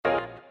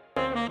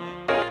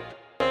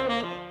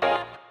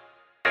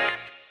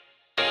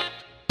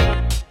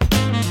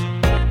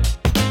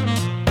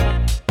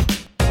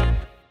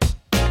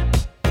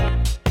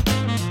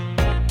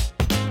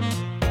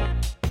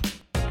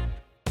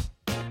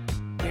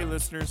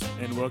listeners,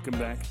 and welcome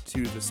back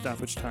to the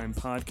Stoppage Time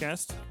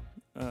podcast.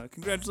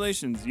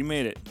 Congratulations, you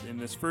made it. In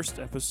this first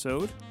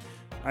episode,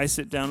 I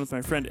sit down with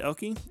my friend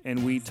Elke,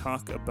 and we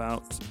talk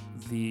about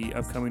the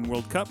upcoming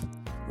World Cup.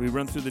 We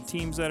run through the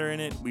teams that are in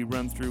it, we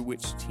run through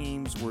which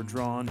teams were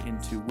drawn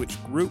into which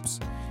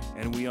groups,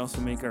 and we also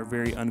make our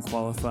very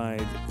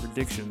unqualified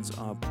predictions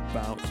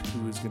about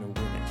who is going to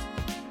win it.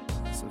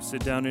 So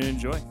sit down and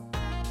enjoy.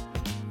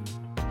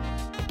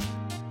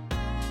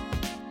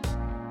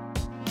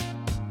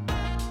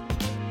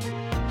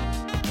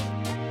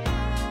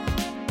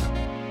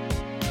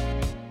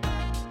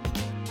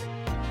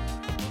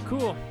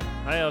 Cool.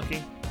 Hi,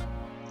 Elke.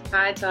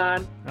 Hi,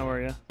 Todd. How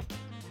are you?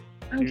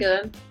 I'm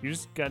good. You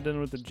just got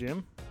done with the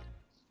gym?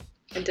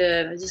 I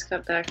did. I just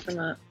got back from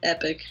an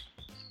epic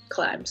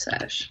climb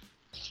sesh.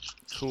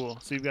 Cool.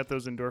 So you've got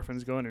those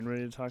endorphins going and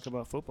ready to talk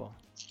about football.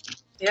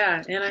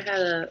 Yeah, and I had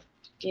a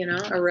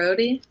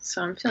roadie,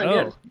 so I'm feeling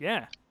good. Oh,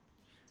 yeah.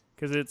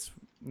 Because it's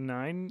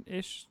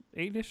 9-ish,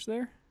 8-ish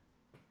there?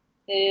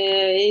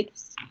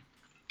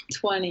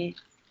 8:20.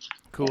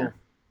 Cool. Yeah.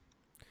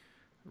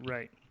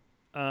 Right.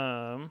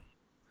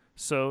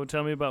 So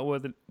tell me about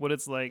what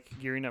it's like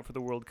gearing up for the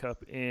World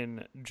Cup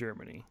in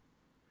Germany.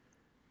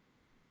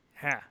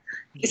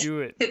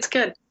 Do it. It's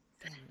good.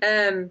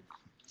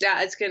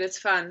 Yeah, it's good. It's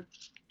fun.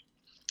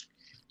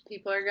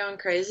 People are going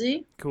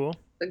crazy. Cool.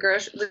 The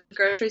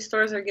grocery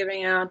stores are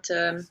giving out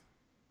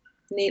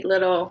neat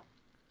little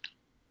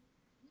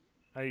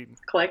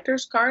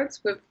collector's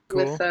cards with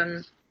Cool.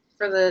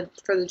 for the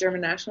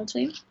German national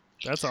team.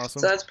 That's awesome.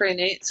 So that's pretty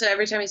neat. So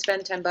every time you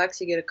spend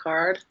 $10, you get a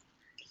card.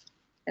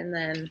 And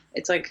then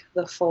it's like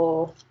the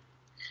full.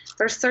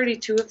 There's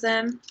 32 of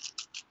them.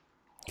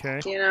 Okay.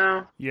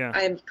 Yeah.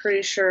 I'm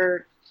pretty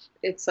sure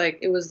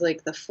it was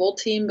like the full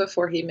team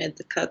before he made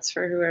the cuts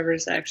for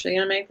whoever's actually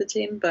gonna make the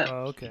team. But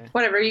okay.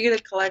 whatever, you get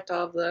to collect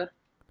all the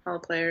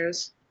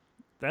players.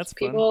 That's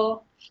fun.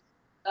 People.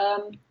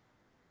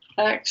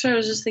 Actually, I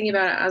was just thinking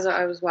about it as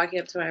I was walking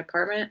up to my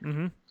apartment.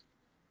 Mm-hmm.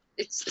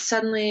 It's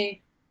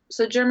suddenly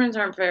so Germans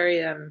aren't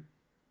very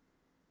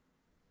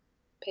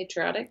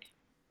patriotic.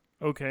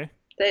 Okay.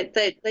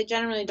 They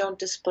generally don't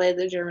display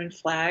the German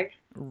flag.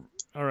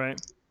 All right.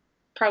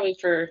 Probably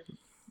for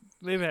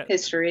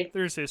history.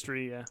 There's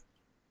history, yeah.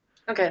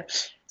 Okay.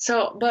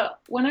 So, but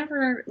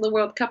whenever the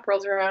World Cup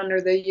rolls around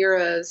or the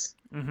Euros,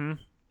 Mm-hmm.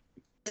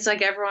 it's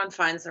like everyone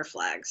finds their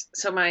flags.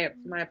 So my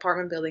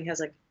apartment building has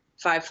like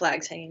 5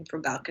 flags hanging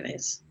from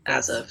balconies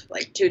as of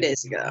like 2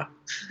 days ago.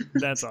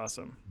 That's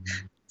awesome.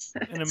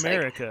 In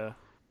America,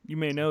 you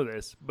may know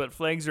this, but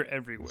flags are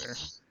everywhere.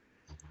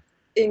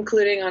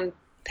 Including on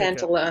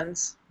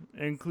pantaloons.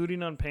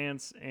 Including on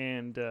pants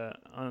and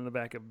on the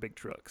back of big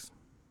trucks.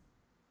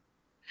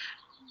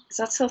 Is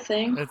that still a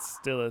thing? It's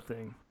still a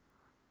thing.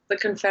 The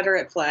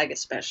Confederate flag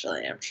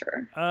especially, I'm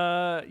sure.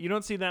 You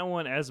don't see that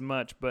one as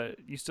much, but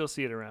you still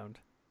see it around.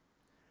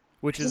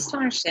 I just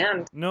don't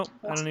understand. Nope,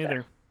 I don't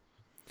either.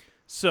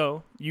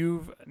 So,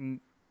 you've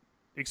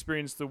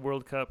experienced the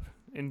World Cup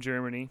in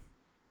Germany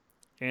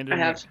and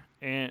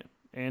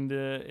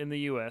in the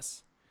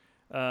US.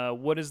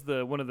 What is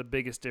one of the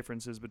biggest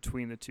differences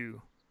between the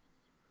two?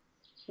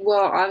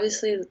 Well,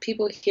 obviously, the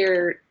people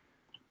here,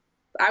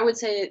 I would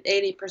say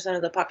 80%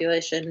 of the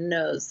population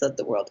knows that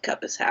the World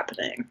Cup is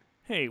happening.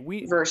 Hey,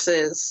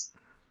 versus.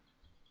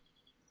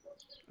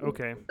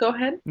 Okay. Go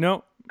ahead.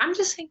 No. I'm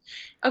just saying.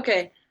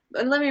 Okay,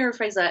 but let me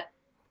rephrase that.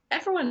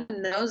 Everyone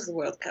knows the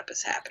World Cup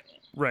is happening.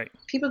 Right.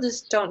 People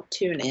just don't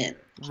tune in.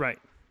 Right.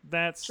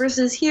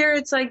 Versus here,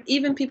 it's like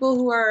even people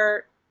who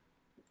are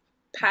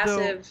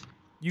passive.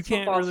 You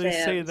can't really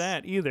fans. say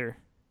that either.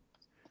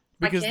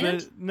 Because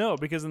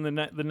because in the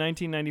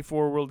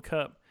 1994 World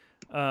Cup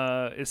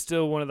is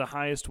still one of the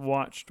highest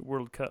watched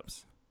World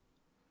Cups.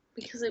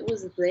 Because it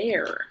was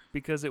there.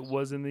 Because it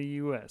was in the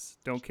U.S.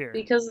 Don't care.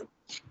 Care.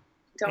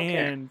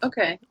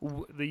 Okay.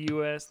 The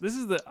U.S. This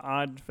is the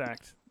odd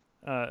fact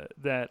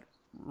that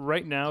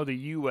right now the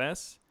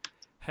U.S.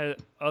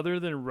 other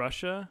than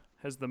Russia,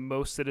 has the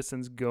most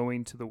citizens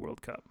going to the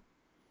World Cup.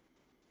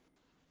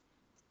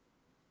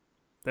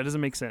 That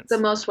doesn't make sense. The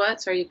most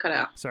what? Sorry, you cut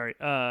out. Sorry.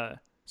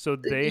 So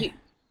they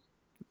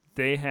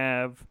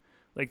have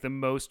like the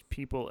most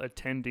people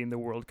attending the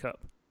World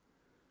Cup.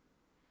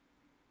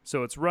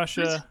 So it's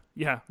Russia,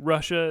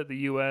 Russia, the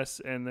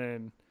U.S., and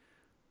then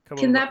a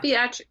couple. Can that be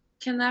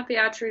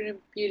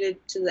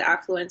attributed to the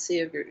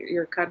affluency of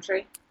your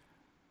country?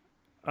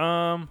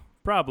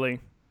 Probably,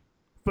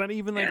 but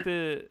even like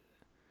the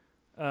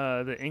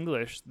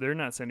English, they're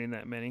not sending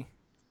that many.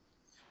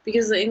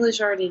 Because the English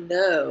already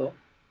know.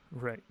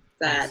 Right.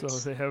 That. So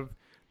they have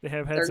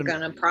had they're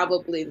gonna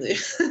probably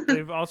lose.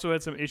 They've also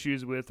had some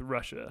issues with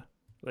Russia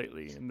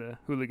lately in the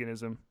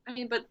hooliganism. I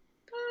mean, but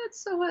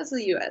so has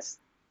the U.S.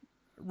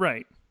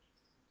 Right.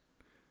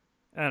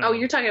 I don't know.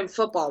 You're talking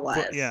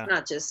football-wise,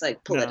 not just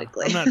like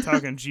politically. No, I'm not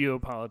talking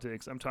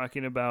geopolitics. I'm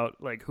talking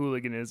about like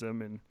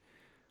hooliganism and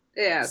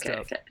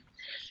stuff. Okay.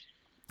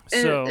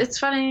 So it's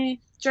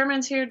funny.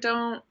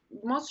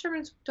 Most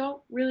Germans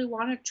don't really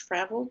want to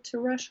travel to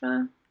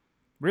Russia.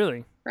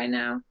 Really? Right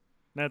now.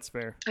 That's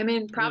fair. I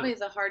mean, probably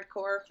the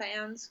hardcore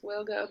fans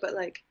will go, but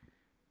like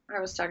I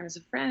was talking to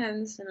some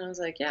friends and I was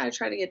like, yeah, I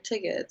tried to get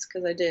tickets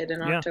because I did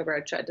in Yeah. October. I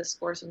tried to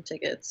score some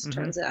tickets. Mhm.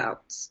 Turns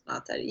out it's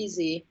not that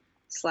easy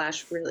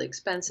 / really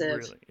expensive.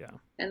 Really, yeah.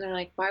 And they're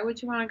like, why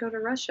would you want to go to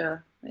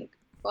Russia? Like,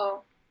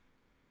 well,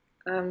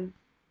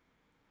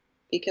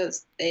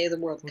 because A, the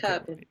World Okay,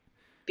 Cup, and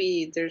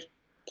B, there's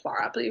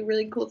probably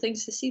really cool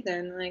things to see there.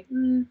 And they're like,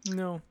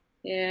 No.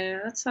 yeah,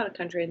 that's not a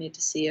country I need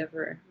to see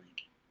ever. I'm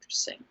like,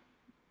 interesting.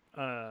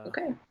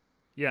 Okay.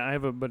 Yeah, I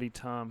have a buddy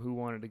Tom who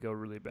wanted to go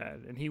really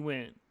bad, and he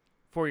went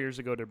 4 years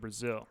ago to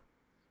Brazil,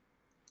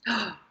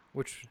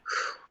 which,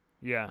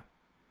 yeah,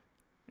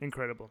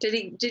 incredible. Did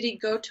he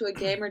go to a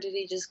game or did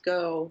he just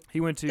go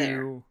He went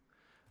there?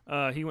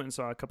 to, he went and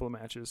saw a couple of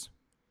matches.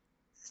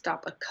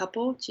 Stop, a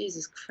couple?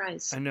 Jesus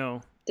Christ. I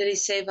know. Did he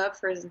save up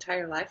for his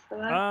entire life for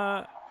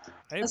that?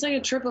 That's like a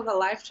trip of a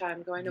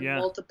lifetime, going to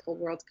multiple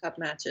World Cup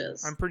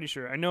matches. I'm pretty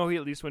sure. I know he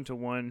at least went to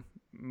one,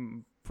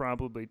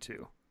 probably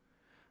two.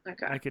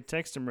 Okay. I could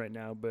text him right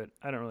now, but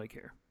I don't really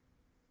care.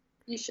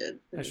 You should.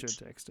 I should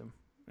text him.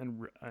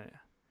 And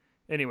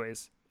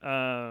anyways,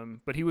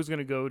 but he was going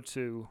to go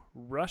to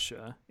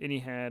Russia, and he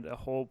had a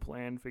whole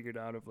plan figured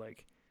out of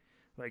like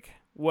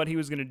what he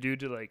was going to do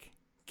to like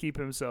keep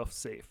himself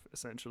safe,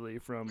 essentially,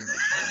 from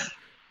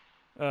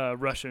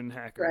Russian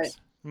hackers. Right.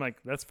 I'm like,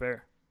 that's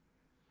fair.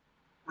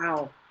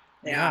 Wow.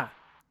 Yeah.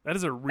 That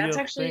is a real that's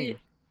actually, thing.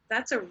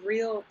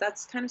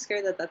 That's kind of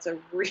scary that that's a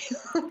real.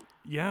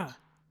 Yeah.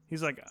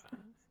 He's like,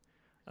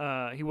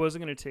 he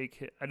wasn't going to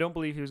take, I don't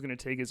believe he was going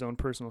to take his own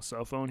personal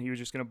cell phone. He was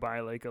just going to buy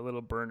like a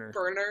little burner.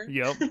 Burner?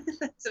 Yep.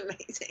 That's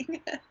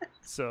amazing.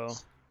 So,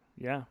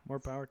 yeah, more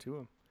power to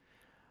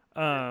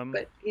him.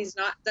 But he's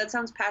not, that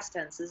sounds past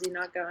tense. Is he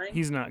not going?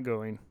 He's not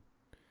going.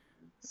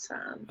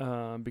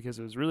 Sad. Because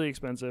it was really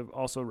expensive.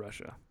 Also,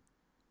 Russia.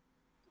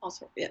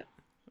 Also, yeah.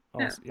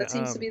 Also, that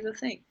seems to be the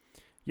thing.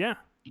 Yeah.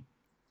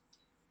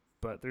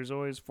 But there's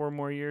always 4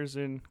 more years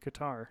in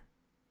Qatar.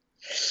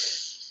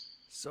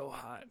 So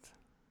hot.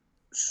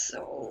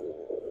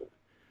 So.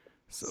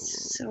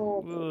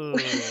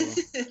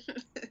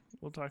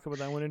 We'll talk about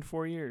that one in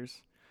 4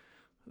 years.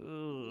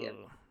 Yep.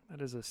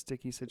 That is a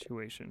sticky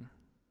situation.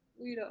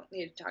 We don't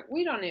need to talk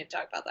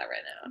about that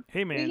right now.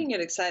 Hey, man. We can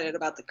get excited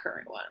about the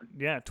current one.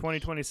 Yeah,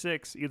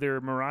 2026,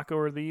 either Morocco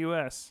or the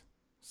U.S.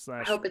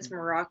 I hope it's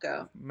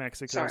Morocco.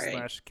 Mexico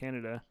 /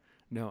 Canada.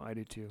 No, I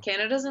do too.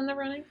 Canada's in the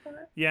running for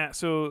it? Yeah,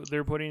 so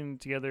they're putting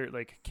together,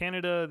 like,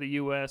 Canada, the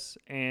U.S.,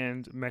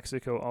 and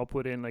Mexico all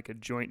put in, like, a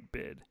joint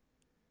bid.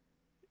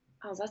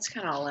 Oh, that's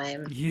kind of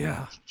lame.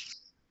 Yeah.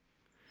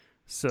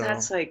 So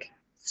that's, like,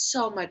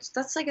 so much.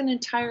 That's, like,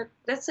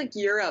 that's, like,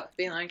 Europe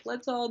being like,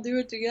 let's all do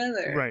it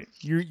together. Right.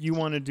 You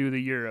want to do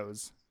the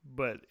Euros,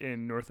 but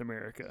in North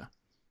America.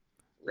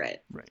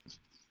 Right.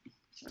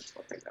 That's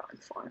what they're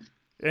going for.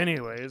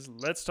 Anyways,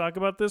 let's talk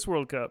about this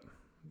World Cup.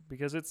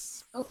 Because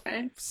it's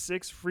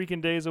 6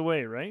 freaking days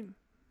away, right? Oh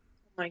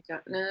my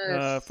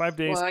goodness. 5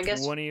 days,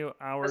 20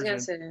 hours,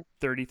 and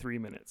 33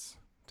 minutes,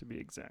 to be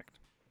exact.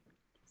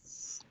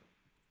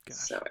 Gosh.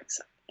 So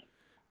exciting.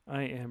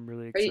 I am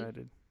really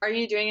excited. Are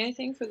you doing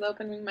anything for the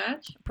opening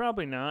match?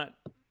 Probably not,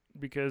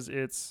 because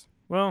it's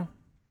 9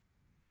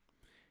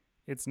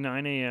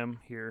 a.m.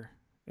 here,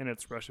 and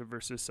it's Russia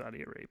versus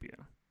Saudi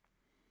Arabia.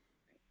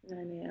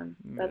 9 a.m.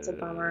 That's a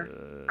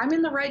bummer. I'm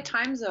in the right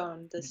time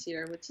zone this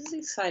year, which is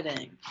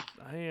exciting.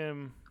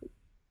 I'm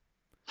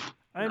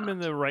in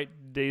the right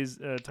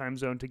time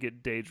zone to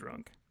get day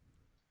drunk.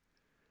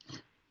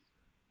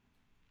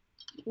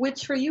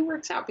 Which for you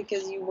works out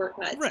because you work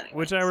nights. Right, anyways.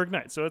 Which I work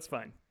nights, so it's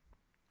fine.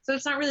 So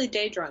it's not really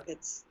day drunk,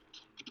 it's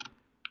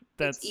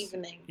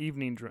evening.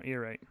 Evening drunk, you're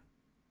right.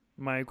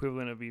 My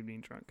equivalent of evening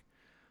drunk.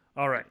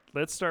 All right,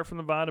 let's start from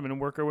the bottom and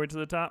work our way to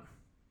the top.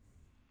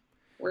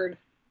 Word.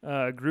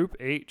 Group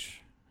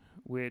H,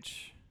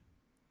 which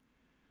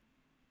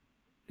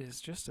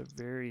is just a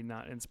very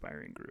not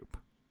inspiring group.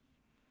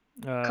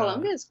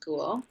 Colombia is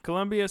cool.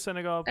 Colombia,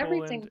 Senegal,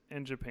 Poland,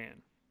 and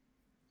Japan.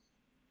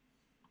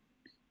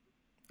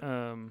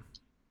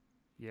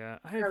 Yeah.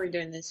 How are we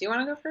doing this? You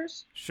want to go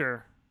first?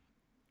 Sure.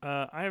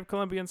 I have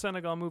Colombia and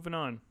Senegal moving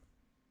on.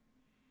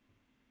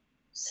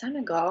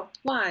 Senegal?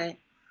 Why?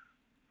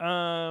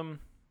 I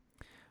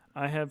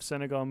have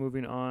Senegal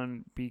moving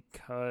on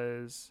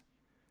because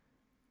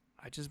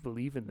I just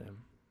believe in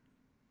them.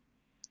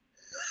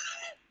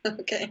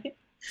 Okay.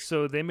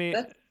 So they made.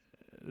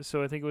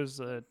 So I think it was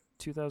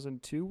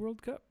 2002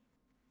 World Cup.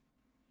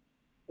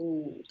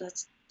 Ooh,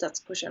 that's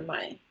pushing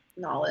my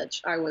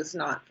knowledge. I was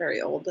not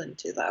very old in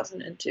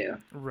 2002.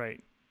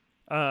 Right.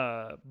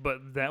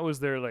 But that was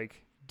their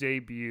like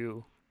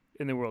debut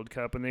in the World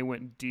Cup, and they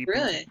went deep.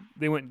 Really?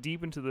 They went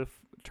deep into the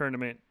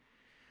tournament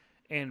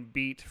and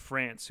beat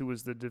France, who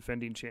was the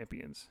defending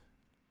champions.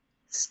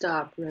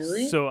 Stop!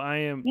 Really? So I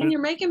am. Man,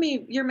 you're making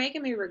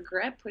me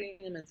regret putting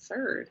them in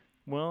third.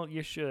 Well,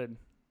 you should.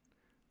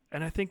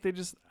 And I think they're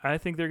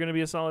going to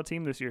be a solid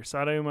team this year.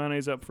 Sadio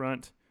Mane's up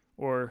front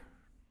or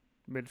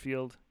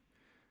midfield,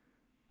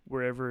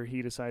 wherever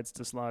he decides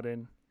to slot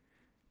in,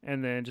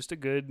 and then just a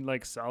good,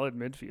 like, solid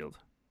midfield.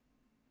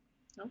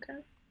 Okay.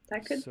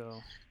 That could So,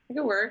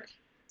 work.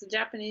 The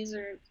Japanese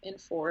are in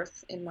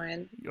fourth in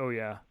mine. oh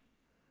yeah,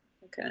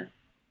 Okay.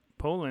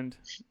 Poland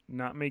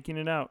not making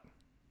it out.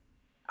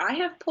 I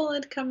have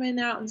Poland coming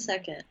out in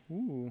second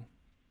Ooh,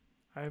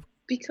 I've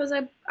because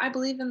I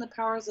believe in the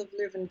powers of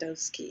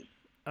Lewandowski.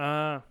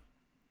 uh,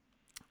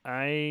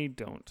 I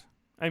don't.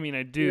 I mean,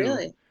 I do.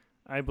 Really?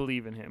 I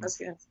believe in I him. was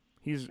gonna.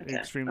 He's Okay.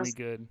 extremely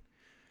good.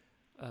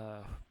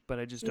 But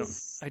I just don't.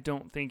 He's. I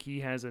don't think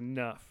he has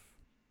enough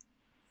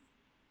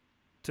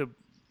to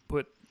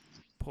put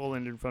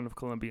Poland in front of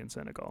Colombia and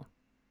Senegal.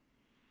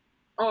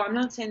 Oh, I'm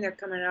not saying they're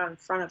coming out in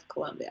front of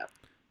Colombia.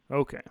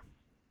 Okay.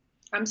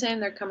 I'm saying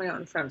they're coming out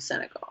in front of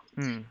Senegal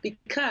Hmm.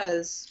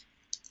 because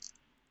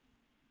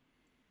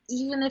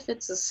even if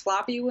it's a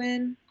sloppy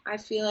win, I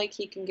feel like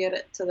he can get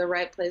it to the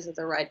right place at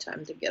the right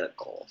time to get a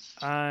goal.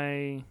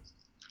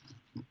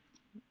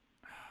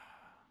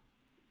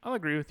 I'll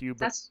agree with you, but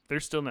That's they're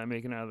still not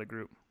making it out of the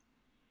group.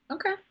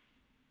 okay.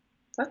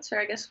 That's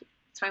fair. I guess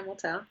time will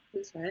tell.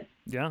 Who's right?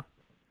 Yeah.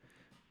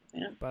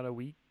 Yeah. About a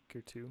week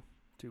or 2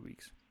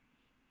 weeks.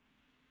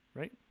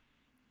 Right?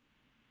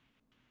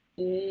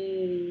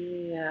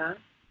 Yeah.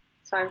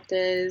 5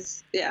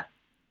 days. Yeah.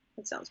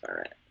 That sounds about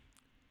right.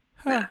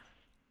 Huh.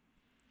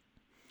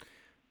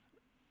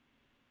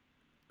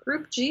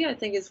 Group G, I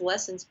think, is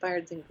less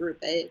inspired than Group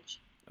H.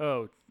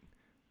 Oh.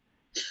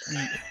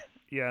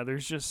 Yeah,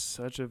 there's just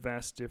such a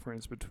vast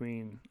difference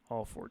between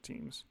all four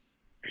teams.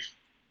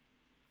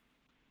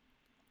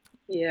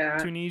 Yeah.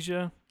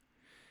 Tunisia,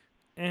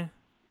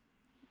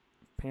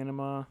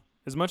 Panama.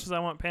 As much as I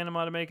want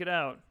Panama to make it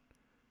out,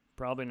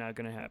 probably not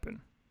going to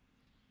happen.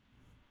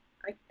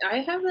 I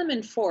have them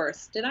in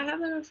fourth. Did I have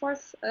them in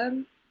fourth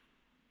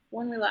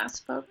when we last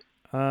spoke?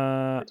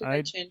 Or did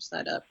I change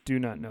that up? Do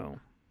not know.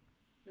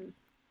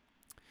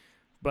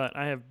 But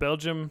I have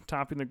Belgium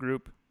topping the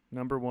group,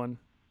 number 1.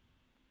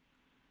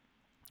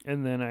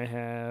 And then I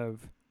have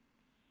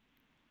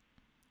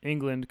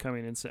England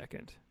coming in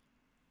second.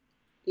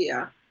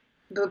 Yeah,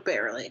 but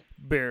barely.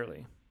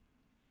 Barely.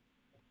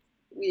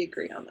 We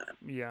agree on that.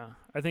 Yeah.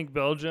 I think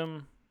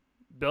Belgium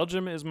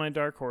is my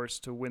dark horse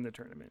to win the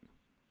tournament.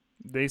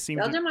 They seem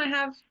Belgium, I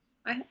have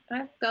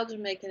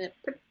Belgium making it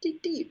pretty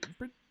deep.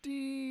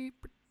 Pretty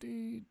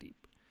deep.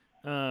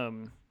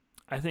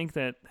 I think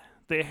that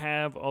they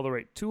have all the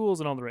right tools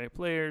and all the right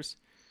players,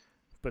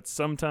 but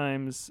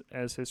sometimes,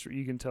 as history,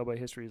 you can tell by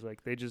history, is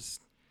like they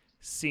just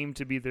seem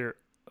to be their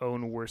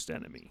own worst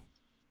enemy.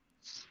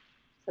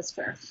 That's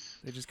fair.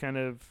 They just kind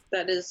of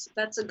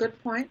that's a good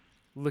point.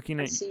 Looking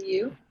I at see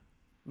you.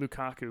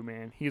 Lukaku,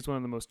 man, he's one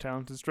of the most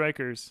talented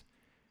strikers,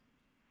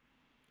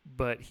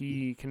 but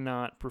he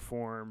cannot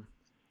perform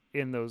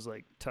in those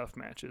like tough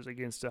matches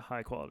against a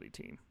high quality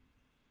team.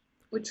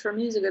 Which for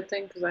me is a good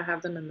thing because I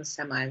have them in the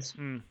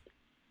semis.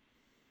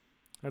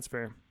 That's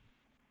fair.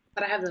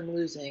 But I have them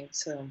losing,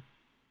 so.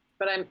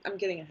 But I'm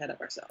getting ahead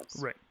of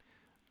ourselves.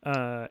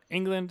 Right.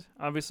 England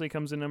obviously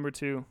comes in number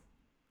 2.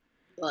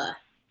 Blah.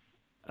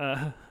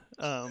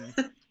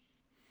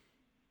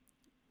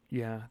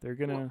 Yeah, they're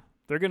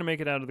gonna make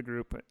it out of the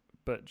group,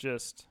 but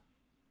just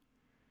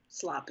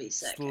sloppy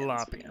seconds.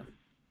 Sloppy.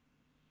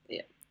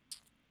 Yeah.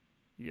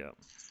 Yep.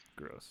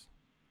 Gross.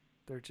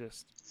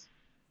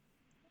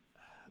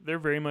 They're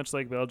very much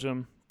like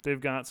Belgium. They've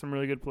got some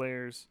really good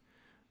players.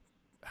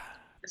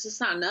 It's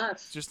just not enough.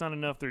 It's just not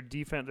enough. Their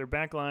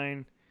back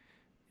line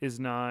is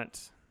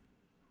not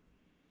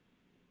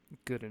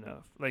good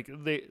enough. Like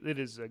it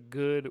is a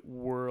good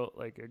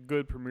a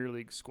good Premier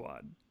League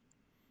squad,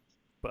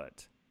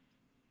 but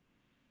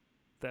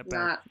that back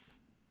not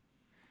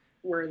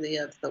worthy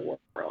of the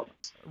world.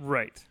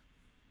 Right.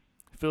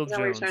 Phil Is that Jones.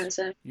 what you're trying to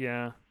say?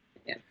 Yeah.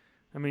 Yeah.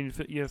 I mean,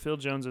 you have Phil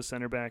Jones, a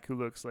center back who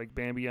looks like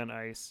Bambi on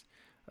ice.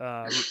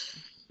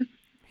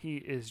 He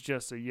is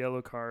just a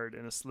yellow card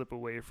and a slip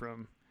away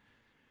from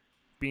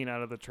being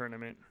out of the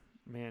tournament.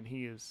 Man,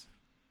 he is.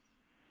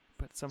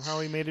 But somehow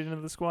he made it into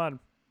the squad.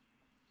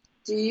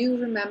 Do you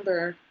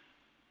remember,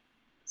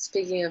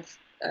 speaking of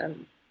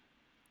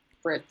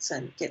Brits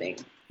and getting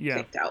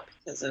kicked out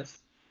because of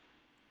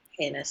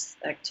heinous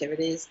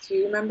activities, do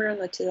you remember in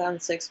the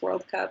 2006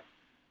 World Cup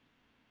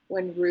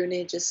when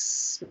Rooney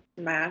just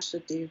smashed a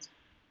dude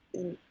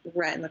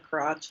right in the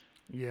crotch?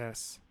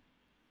 Yes.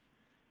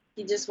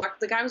 He just walked.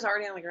 The guy was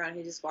already on the ground.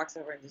 He just walks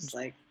over and just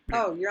like,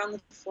 "Oh, you're on the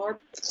floor."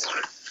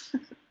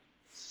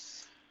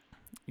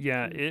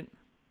 Yeah, it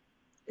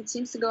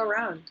seems to go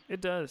around.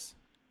 It does.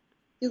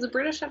 Do the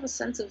British have a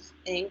sense of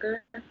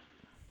anger?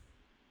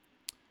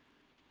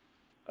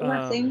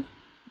 Nothing.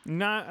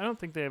 I don't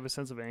think they have a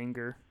sense of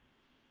anger.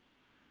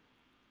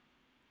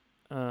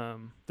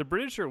 The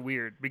British are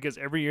weird because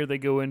every year they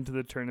go into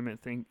the tournament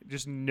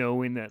just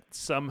knowing that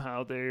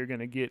somehow they're going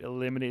to get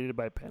eliminated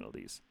by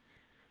penalties.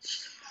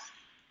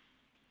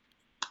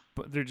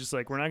 But they're just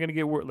like, we're not going to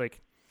get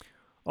like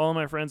all of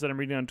my friends that I'm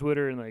reading on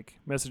Twitter and like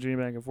messaging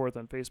back and forth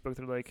on Facebook.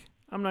 They're like,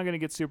 I'm not going to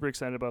get super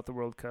excited about the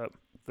World Cup.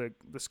 The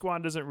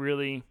squad doesn't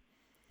really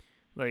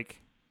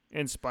like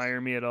inspire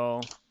me at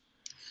all.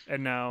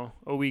 And now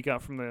a week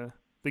out from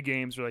the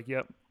games, we're like,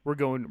 yep, we're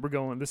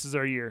going. This is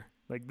our year.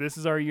 Like, this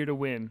is our year to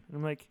win. And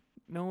I'm like,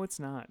 no, it's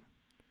not.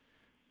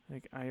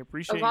 Like, I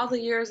appreciate... Of all the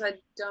years, I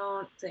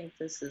don't think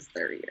this is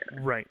their year.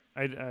 Right.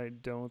 I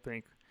don't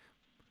think...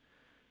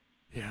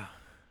 Yeah.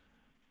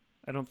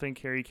 I don't think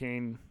Harry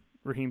Kane,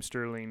 Raheem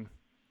Sterling,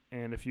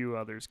 and a few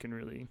others can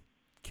really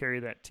carry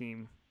that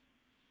team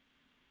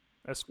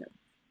as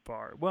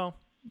far. Well,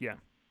 yeah.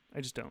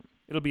 I just don't.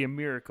 It'll be a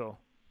miracle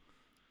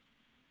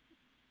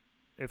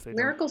if they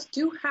Miracles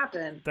do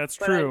happen. That's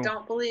but true. I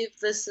don't believe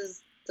this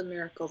is the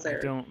miracles era.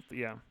 I don't,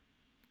 yeah.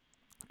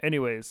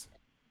 Anyways,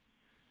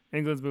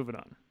 England's moving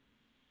on.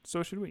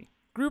 So should we.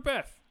 Group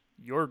F,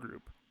 your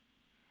group.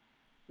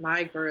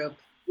 My group.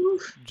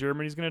 Oof.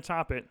 Germany's going to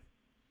top it.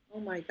 Oh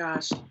my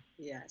gosh,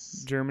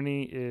 yes.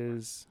 Germany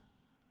is...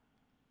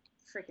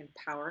 Freaking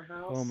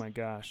powerhouse. Oh my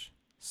gosh,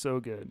 so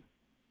good.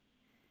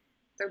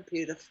 They're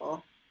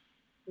beautiful.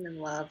 I'm in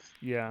love.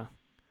 Yeah.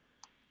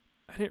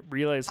 I didn't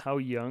realize how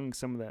young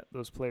some of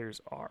those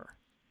players are.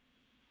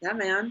 Yeah,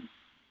 man.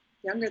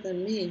 Younger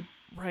than me.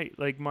 Right,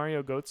 like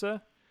Mario Götze.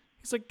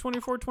 He's like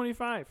 24,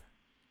 25.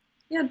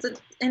 Yeah,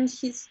 and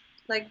he's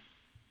like...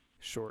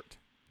 Short.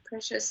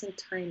 Precious and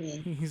tiny.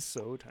 He's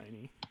so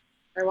tiny.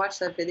 I watched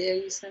that video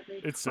you sent me.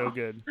 It's so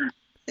good.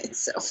 It's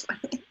so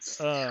funny.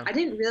 I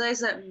didn't realize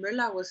that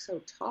Müller was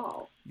so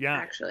tall. Yeah,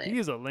 actually. He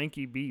is a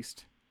lanky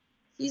beast.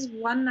 He's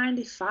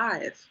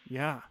 195.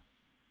 Yeah.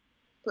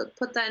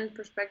 Put that in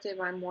perspective,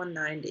 I'm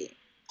 190.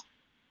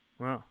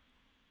 Wow.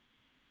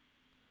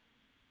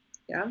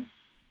 Yeah.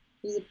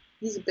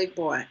 He's a big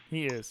boy.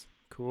 He is.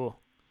 Cool.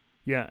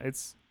 Yeah,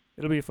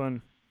 it'll be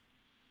fun.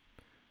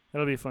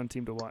 It'll be a fun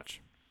team to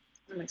watch.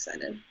 I'm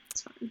excited.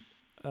 It's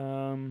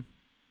fun.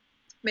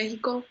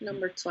 Mexico,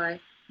 number 2.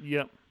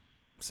 Yep.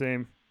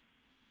 Same.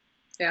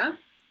 Yeah?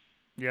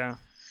 Yeah.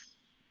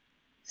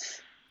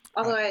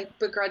 Although I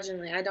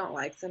begrudgingly, I don't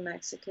like the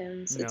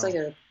Mexicans.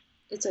 No.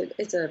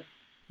 It's a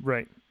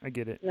right. I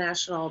get it.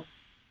 National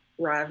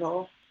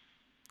rival.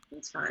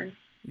 It's fine.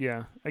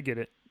 Yeah, I get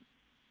it.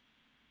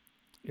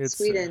 It's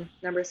Sweden,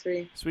 number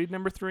 3. Sweden,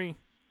 number 3.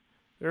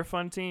 They're a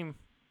fun team,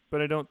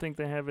 but I don't think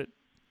they have it.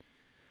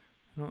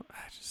 I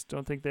just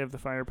don't think they have the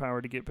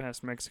firepower to get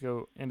past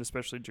Mexico and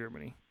especially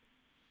Germany.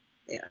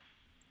 Yeah.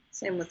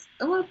 Same with...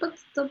 Oh, but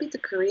they'll beat the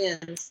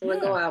Koreans. So they'll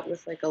go out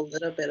with like a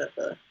little bit of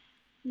a...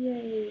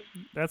 Yay.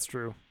 That's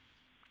true.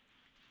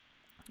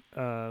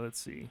 Let's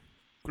see.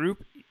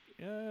 Group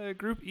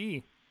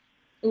E.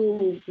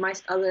 Ooh, my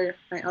other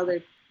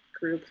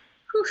group.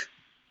 Whew.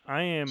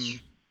 I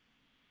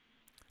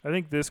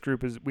think this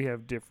group we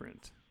have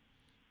different.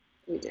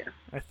 We do.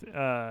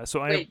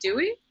 Wait, do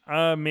we?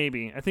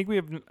 Maybe. I think we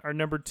have our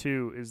number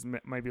 2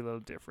 might be a little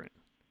different.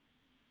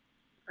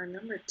 Our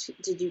number 2.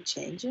 Did you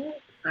change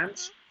it?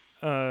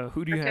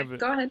 Who do you have?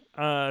 Go ahead.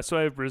 So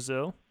I have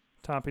Brazil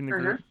topping the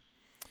group.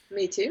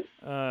 Me too.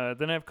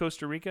 Then I have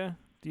Costa Rica.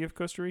 Do you have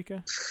Costa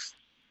Rica?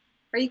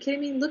 Are you kidding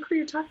me? Look who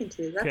you're talking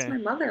to. That's my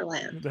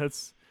motherland.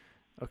 That's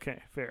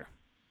okay. Fair.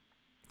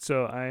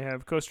 So I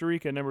have Costa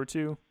Rica number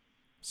 2,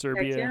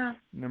 Serbia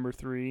number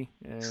 3,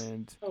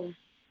 and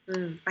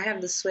I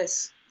have the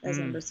Swiss as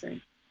number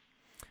 3.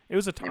 It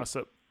was a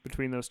toss-up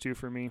between those two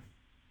for me.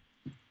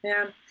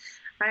 Yeah,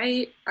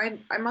 I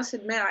must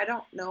admit I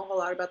don't know a whole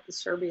lot about the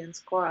Serbian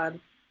squad.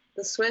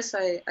 The Swiss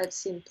I've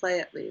seen play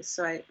at least,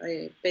 so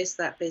I base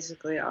that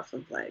basically off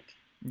of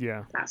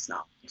past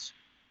knowledge.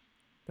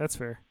 That's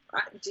fair.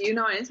 Do you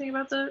know anything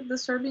about the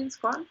Serbian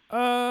squad?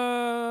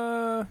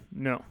 No.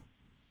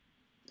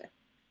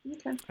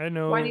 Okay. I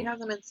know. Why do you have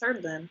them in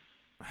third then?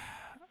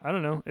 I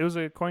don't know. It was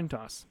a coin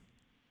toss.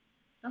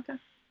 Okay.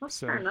 Well,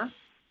 fair enough.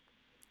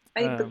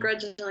 I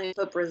begrudgingly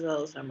put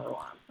Brazil as number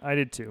 1. I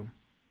did too.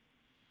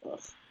 Ugh.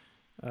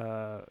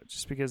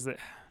 Just because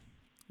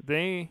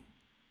they've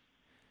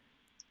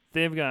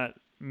got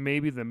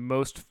maybe the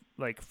most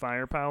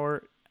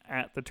firepower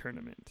at the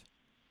tournament.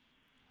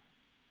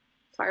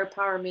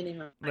 Firepower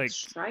meaning like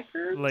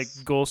strikers? Like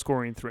goal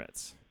scoring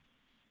threats.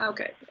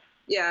 Okay.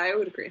 Yeah, I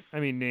would agree. I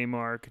mean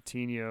Neymar,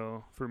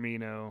 Coutinho,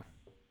 Firmino.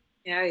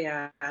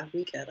 Yeah,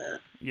 we get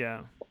it.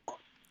 Yeah.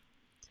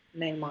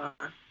 Neymar.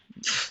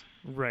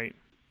 Right.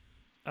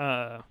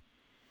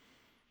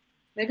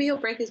 Maybe he'll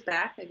break his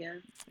back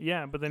again.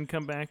 Yeah, but then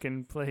come back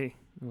and play.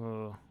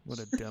 Oh, what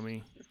a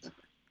dummy.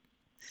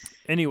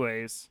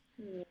 Anyways,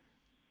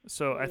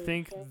 so I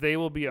think they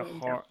will be a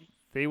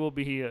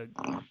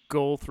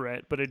goal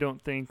threat, but I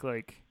don't think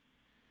I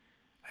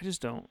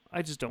just don't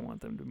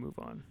want them to move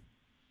on.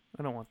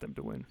 I don't want them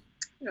to win.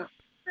 No,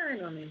 I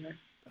don't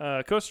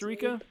either. Costa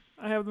Rica,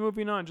 I have them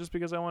moving on just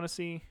because I want to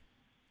see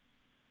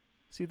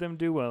them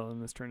do well in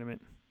this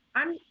tournament.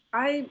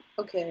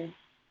 Okay.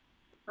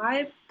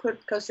 I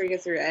put Costa Rica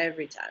through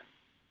every time.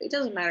 It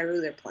doesn't matter who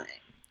they're playing.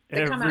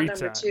 They come out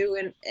number 2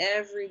 in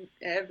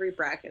every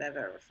bracket I've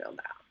ever filled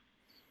out.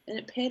 And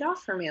it paid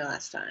off for me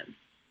last time.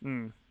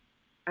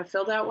 I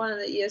filled out one of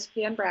the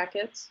ESPN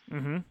brackets.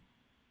 Mm-hmm.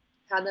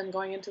 Had them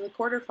going into the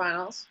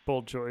quarterfinals.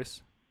 Bold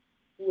choice.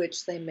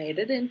 Which they made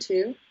it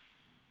into.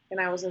 And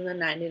I was in the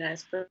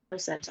 99th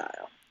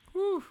percentile.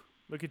 Whew.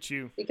 Look at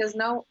you. Because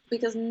no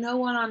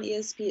one on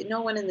ESPN,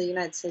 no one in the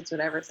United States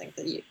would ever think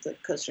that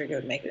Costa Rica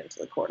would make it into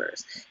the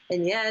quarters,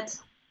 and yet,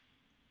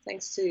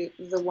 thanks to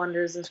the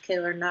wonders of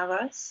Keylor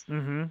Navas,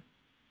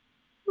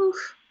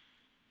 oof,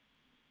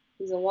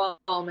 he's a wall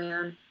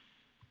man.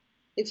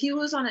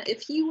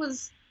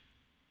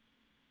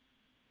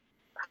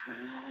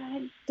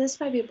 This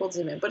might be a bold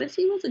statement, but if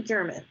he was a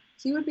German,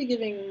 he would be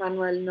giving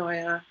Manuel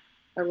Neuer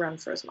a run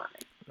for his money.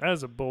 That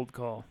is a bold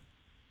call.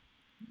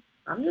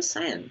 I'm just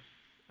saying.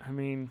 I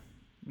mean,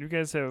 you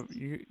guys have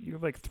you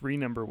have like 3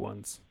 number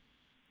ones.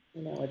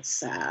 You know, it's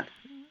sad.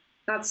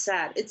 Not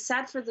sad. It's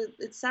sad for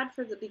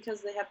the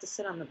because they have to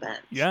sit on the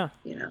bench. Yeah.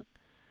 You know,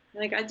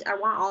 like I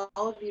want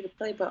all of you to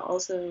play, but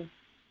also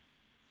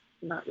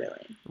not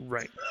really.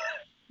 Right.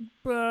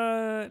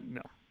 But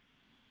no.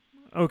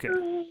 Okay.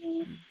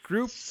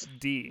 Group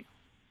D.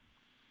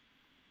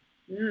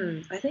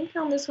 I think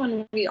on this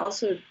one we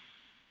also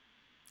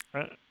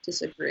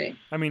disagree.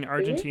 I mean,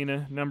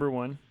 Argentina, number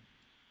 1.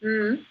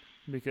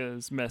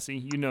 Because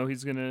Messi,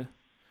 he's gonna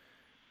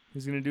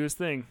do his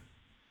thing.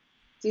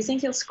 Do you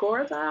think he'll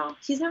score though?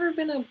 He's never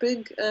been a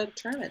big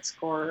tournament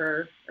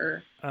scorer.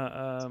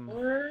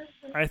 Scorer?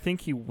 I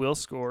think he will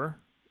score.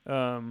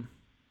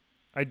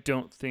 I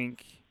don't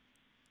think.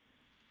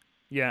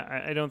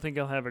 Yeah, I don't think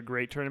he'll have a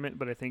great tournament,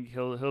 but I think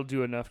he'll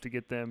do enough to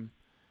get them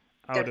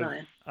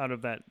out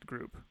of that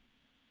group.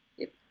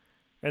 Yep.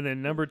 And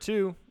then number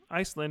 2,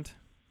 Iceland.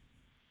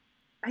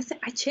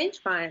 I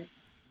changed mine.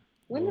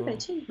 When did I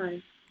change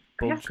mine?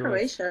 Bold I have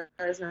choice. Croatia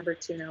as number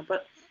 2 now,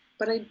 but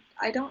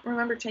I don't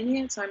remember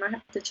changing it, so I might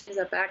have to change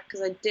that back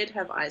because I did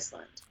have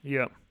Iceland.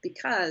 Yeah.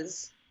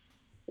 Because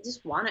I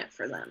just want it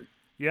for them.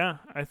 Yeah,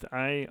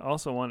 I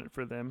also want it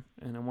for them,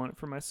 and I want it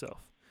for myself.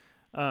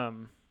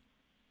 No,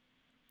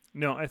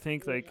 I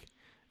think like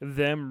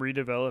them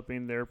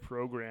redeveloping their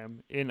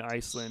program in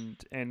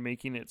Iceland and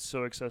making it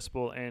so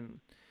accessible and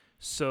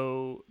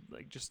so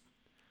like just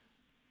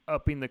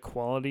upping the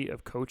quality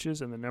of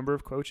coaches and the number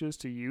of coaches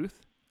to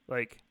youth.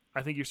 Like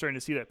I think you're starting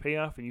to see that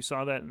payoff, and you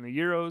saw that in the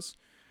Euros,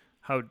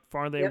 how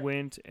far they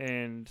went,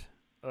 and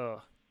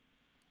I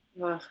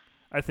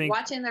think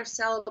watching their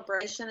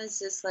celebration is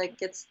just like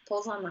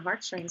pulls on the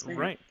heartstrings, man.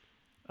 Right.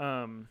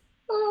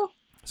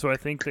 So I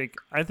think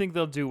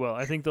they'll do well.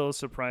 I think they'll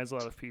surprise a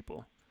lot of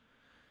people.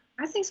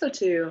 I think so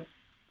too.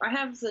 I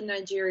have the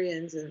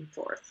Nigerians in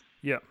 4th.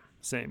 Yeah,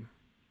 same.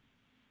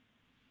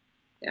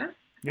 Yeah?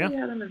 Yeah. You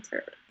had them in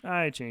 3rd.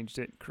 I changed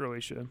it.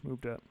 Croatia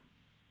moved up.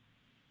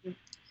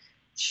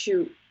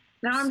 Shoot.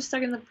 Now I'm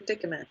stuck in the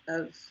predicament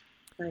of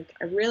like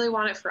I really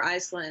want it for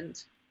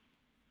Iceland.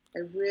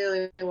 I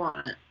really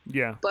want it.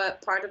 Yeah.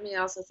 But part of me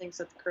also thinks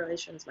that the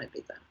Croatians might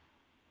beat them.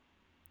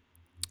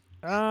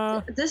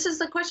 This is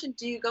the question.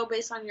 Do you go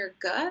based on your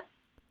gut?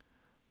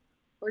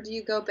 Or do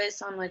you go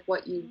based on like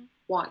what you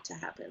want to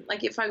happen?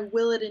 Like if I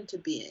will it into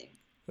being.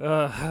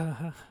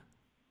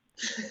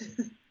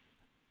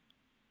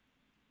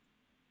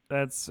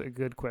 That's a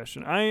good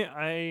question.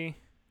 I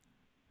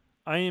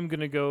am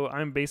going to go,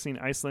 I'm basing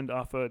Iceland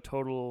off a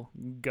total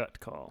gut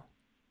call.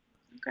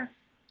 Okay.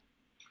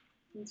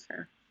 That's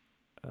fair.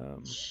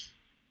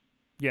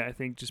 Yeah, I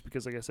think just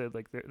because, like I said,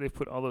 like they've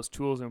put all those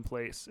tools in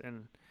place,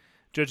 and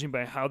judging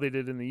by how they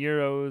did in the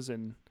Euros,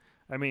 and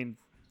I mean,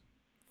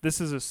 this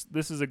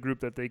is a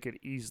group that they could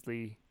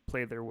easily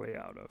play their way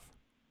out of.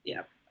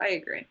 Yeah, I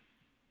agree.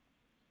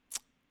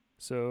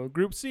 So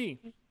Group C.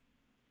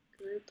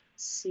 Group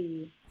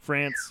C.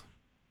 France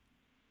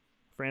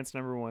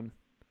number 1.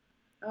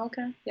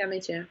 Okay. Yeah, me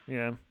too.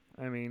 Yeah,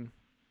 I mean,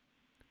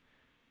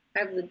 I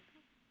have the.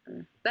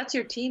 That's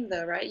your team,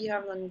 though, right? You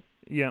have them.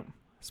 Yeah.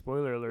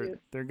 Spoiler alert.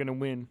 They're gonna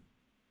win.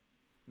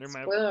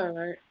 Spoiler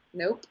alert.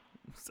 Nope.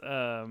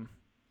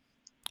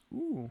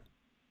 Ooh.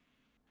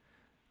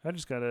 I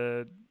just got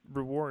a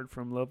reward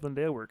from Loveland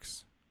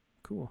Aleworks.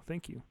 Cool.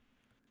 Thank you.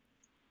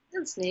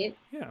 That's neat.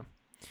 Yeah.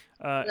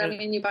 Does that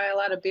mean you buy a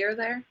lot of beer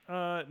there?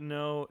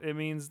 No. It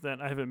means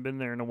that I haven't been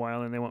there in a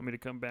while, and they want me to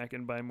come back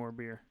and buy more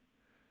beer.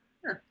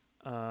 Huh.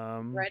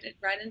 Right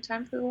in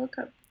time for the World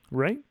Cup.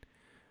 Right.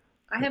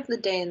 I have the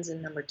Danes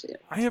in number 2.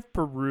 I have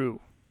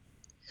Peru.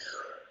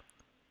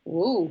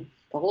 Ooh,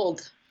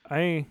 bold.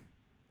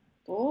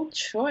 Bold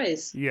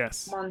choice.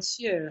 Yes.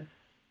 Monsieur.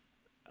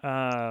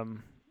 I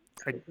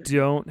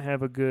don't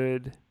have a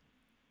good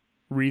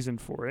reason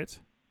for it.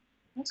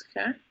 That's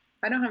okay.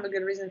 I don't have a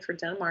good reason for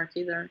Denmark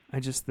either. I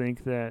just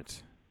think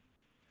that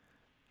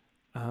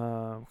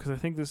because I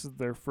think this is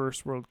their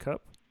first World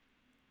Cup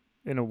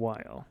in a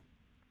while.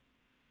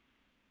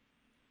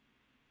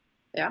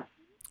 Yeah.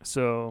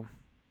 So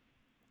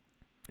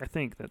I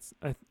think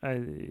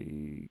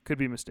I could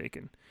be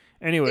mistaken.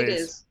 Anyways. It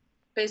is,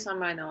 based on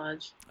my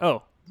knowledge.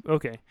 Oh,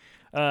 okay.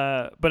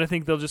 But I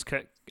think they'll just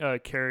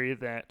carry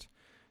that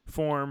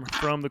form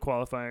from the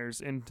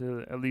qualifiers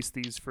into at least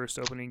these first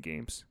opening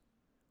games.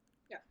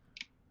 Yeah.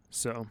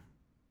 So.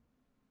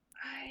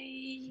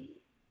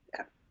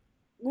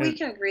 We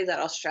can agree that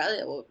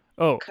Australia will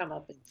come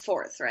up in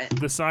 4th, right?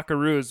 The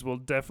Socceroos will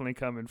definitely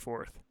come in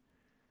 4th.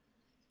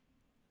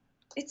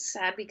 It's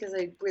sad because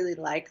I really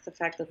like the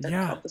fact that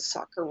they're called the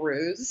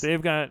Socceroos.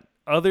 They've got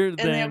and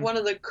they have one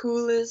of the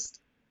coolest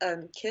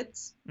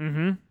kits,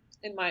 in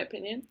my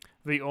opinion.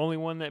 The only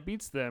one that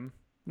beats them,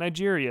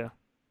 Nigeria.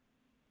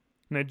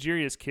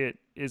 Nigeria's kit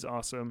is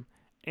awesome.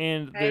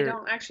 And I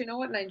don't actually know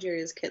what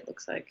Nigeria's kit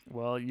looks like.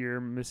 Well, you're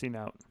missing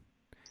out.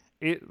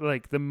 It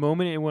the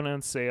moment it went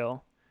on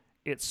sale,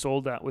 it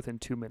sold out within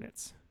 2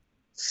 minutes.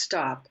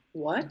 Stop.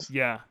 What?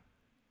 Yeah.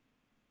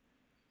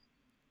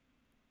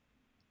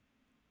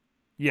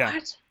 Yeah.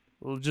 What?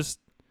 Well, just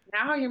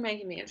now you're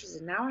making me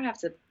interested. Now I have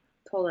to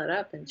pull it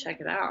up and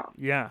check it out.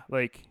 Yeah,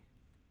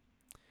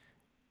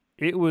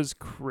 it was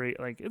great.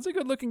 It's a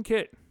good looking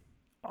kit.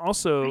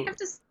 Also, I have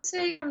to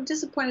say I'm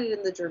disappointed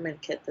in the German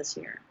kit this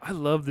year. I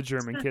love the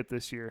German kit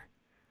this year.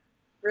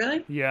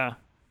 Really? Yeah.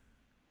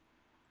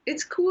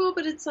 It's cool,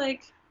 but it's I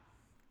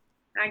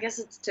guess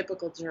it's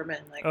typical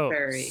German,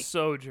 very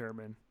so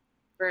German.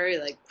 Very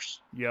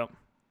Yep.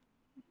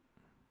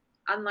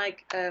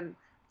 Unlike the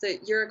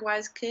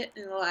Uruguay's kit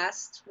in the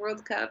last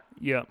World Cup.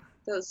 Yep.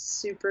 Those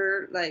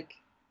super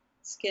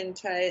skin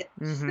tight.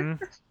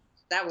 Mm-hmm.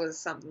 That was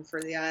something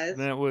for the eyes.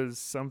 That was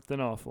something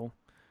awful.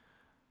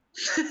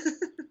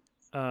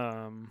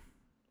 But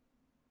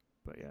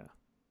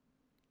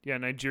yeah,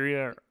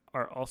 Nigeria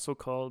are also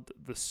called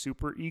the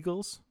Super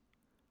Eagles.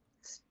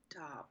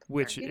 Stop.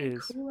 Which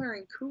is cooler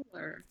and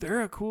cooler.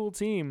 They're a cool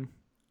team.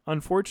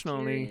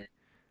 Unfortunately,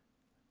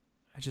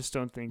 I just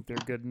don't think they're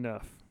good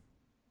enough.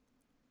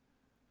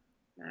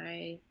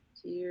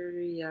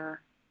 Nigeria.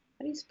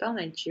 How do you spell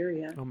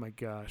Nigeria? Oh my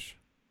gosh.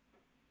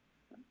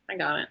 I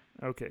got it.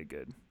 Okay,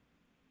 good.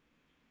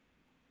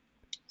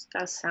 Just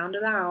gotta sound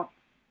it out.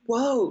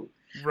 Whoa.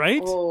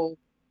 Right? Oh,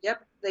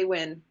 yep, they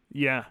win.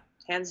 Yeah.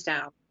 Hands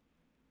down.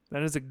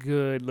 That is a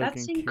good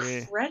looking kit. That's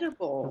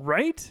incredible.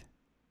 Right?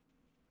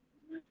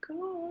 Oh my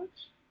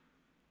gosh.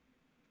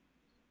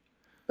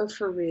 But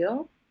for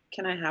real?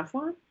 Can I have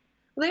one?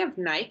 Well, they have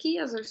Nike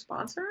as their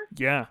sponsor?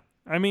 Yeah.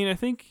 I mean, I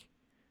think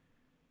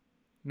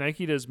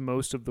Nike does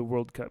most of the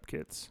World Cup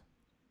kits.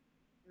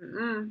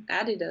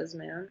 Adidas,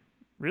 man.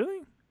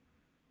 Really?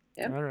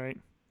 Yep. All right.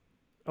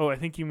 Oh, I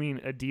think you mean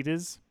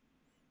Adidas?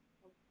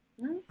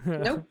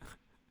 Nope.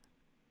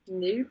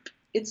 Nope.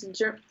 It's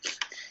German.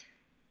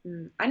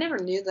 I never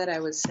knew that I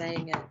was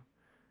saying it,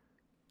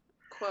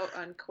 quote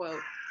unquote,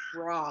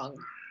 wrong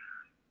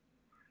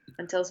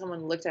until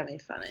someone looked at me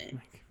funny.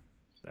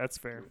 That's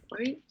fair.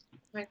 Right?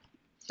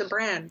 The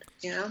brand,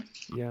 Yeah.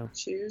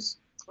 Shoes,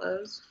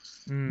 clothes.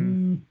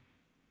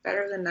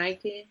 Better than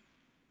Nike.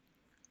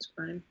 It's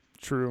fine.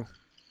 True.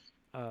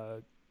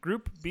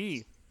 Group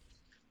B.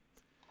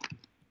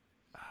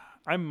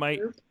 I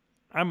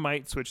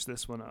might switch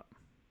this one up.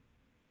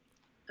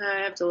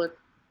 I have to look.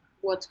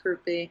 What's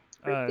Group B?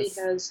 Group B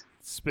has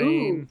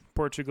Spain,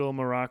 Portugal,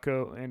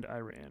 Morocco, and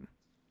Iran.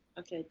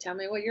 Okay, tell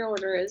me what your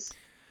order is.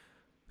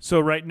 So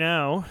right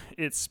now,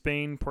 it's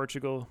Spain,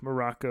 Portugal,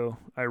 Morocco,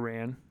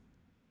 Iran.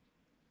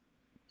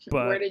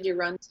 But where did you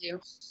run to?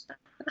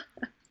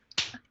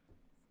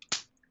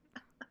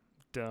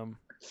 Dumb.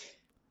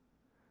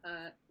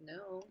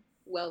 No.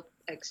 Well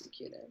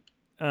executed.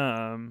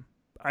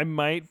 I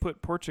might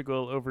put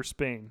Portugal over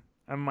Spain.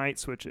 I might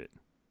switch it.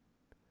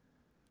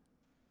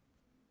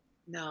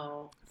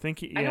 No. I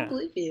don't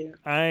believe you.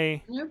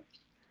 Yep.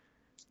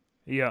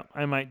 Yeah,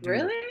 I might do it.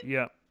 Really?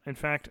 Yeah. In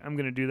fact, I'm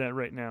going to do that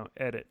right now.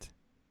 Edit.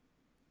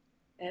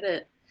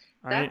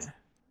 That's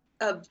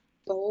a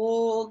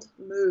bold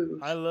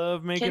move. I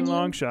love making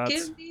long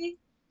shots.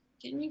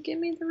 Can you give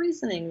me the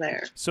reasoning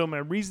there? So my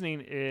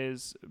reasoning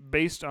is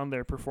based on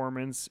their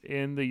performance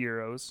in the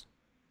Euros.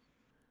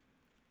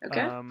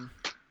 Okay.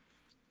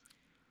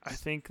 I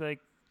think I'd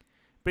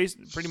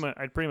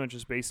pretty much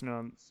just base it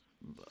on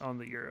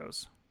the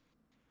Euros.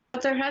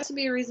 But there has to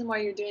be a reason why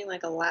you're doing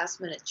a last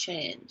minute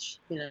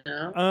change, you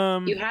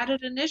know? You had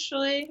it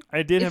initially.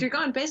 I did. If you're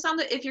going based on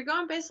the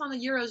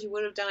Euros, you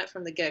would have done it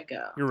from the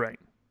get-go. You're right.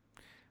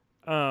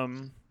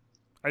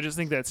 I just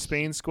think that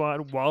Spain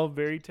squad, while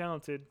very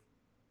talented,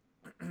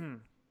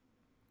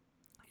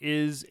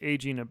 is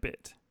aging a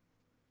bit.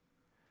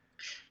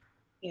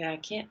 Yeah, I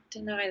can't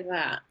deny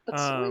that. But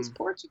so is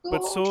Portugal.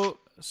 But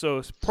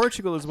so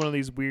Portugal is one of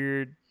these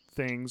weird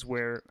things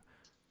where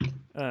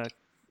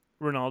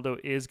Ronaldo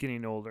is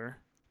getting older,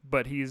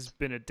 but he's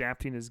been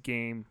adapting his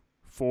game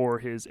for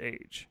his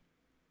age.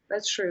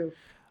 That's true.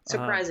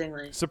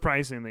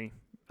 Surprisingly.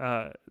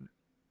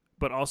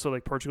 But also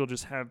Portugal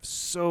just have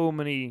so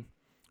many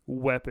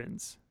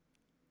weapons.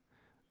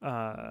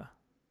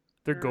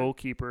 Their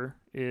goalkeeper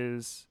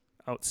is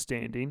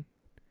outstanding.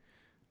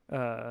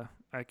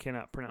 I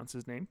cannot pronounce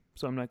his name,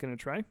 so I'm not going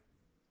to try.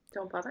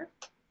 Don't bother.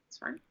 It's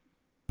fine.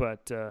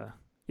 But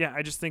yeah,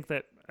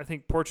 I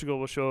think Portugal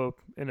will show up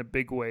in a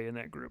big way in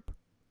that group.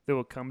 They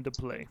will come to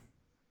play.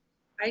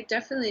 I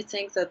definitely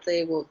think that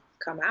they will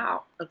come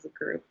out of the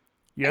group.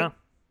 Yeah.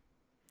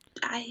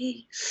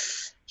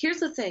 Here's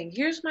the thing.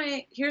 Here's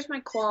my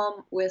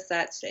qualm with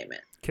that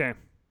statement. Okay.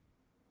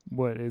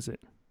 What is it?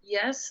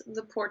 Yes,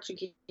 the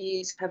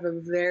Portuguese have a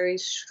very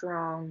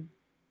strong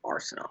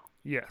arsenal.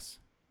 Yes.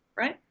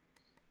 Right?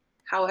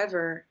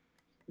 However,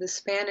 the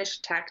Spanish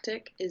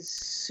tactic is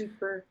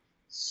super,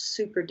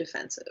 super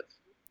defensive.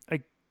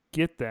 I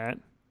get that.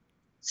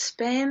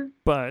 Spain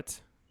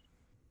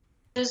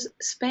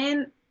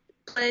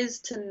plays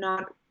to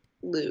not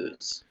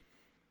lose.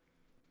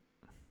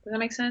 Does that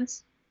make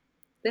sense?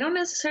 They don't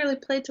necessarily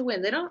play to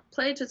win. They don't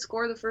play to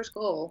score the first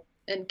goal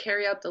and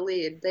carry out the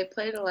lead. They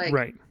play to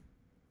right.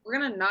 We're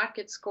going to not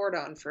get scored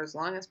on for as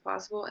long as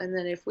possible. And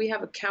then if we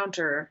have a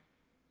counter,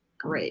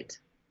 great.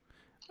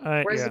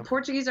 Whereas the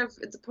Portuguese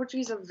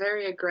are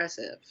very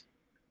aggressive.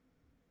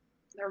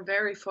 They're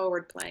very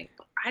forward playing.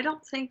 But I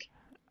don't think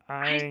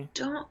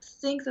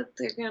that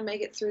they're going to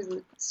make it through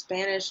the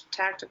Spanish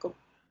tactical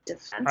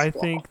defense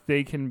wall. think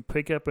they can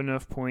pick up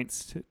enough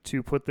points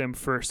to put them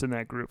first in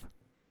that group.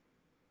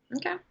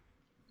 Okay.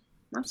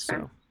 That's fair.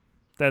 So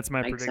that's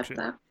my prediction. Accept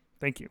that.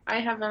 Thank you. I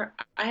have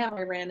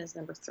Iran as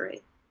number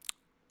 3.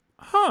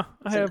 Huh.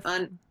 I have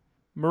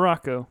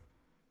Morocco.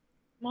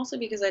 Mostly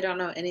because I don't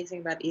know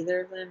anything about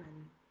either of them.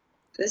 And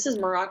this is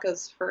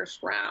Morocco's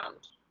first round,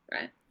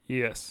 right?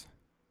 Yes.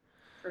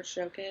 First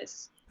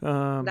showcase.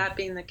 That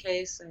being the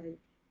case,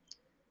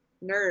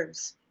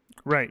 nerves.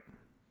 Right.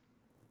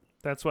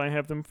 That's why I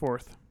have them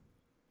 4th.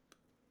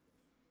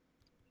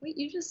 Wait,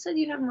 you just said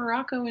you have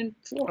Morocco in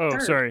 4th. Oh,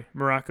 sorry.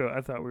 Morocco.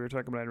 I thought we were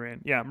talking about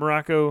Iran. Yeah,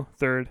 Morocco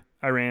 3rd,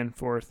 Iran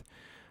 4th.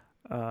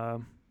 I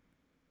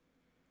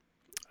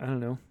don't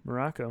know.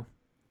 Morocco.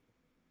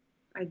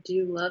 I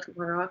do love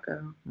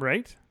Morocco.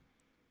 Right?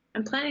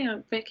 I'm planning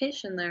a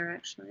vacation there,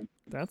 actually.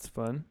 That's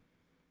fun.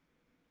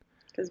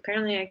 Because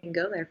apparently I can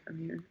go there from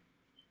here.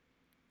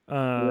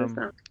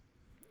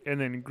 And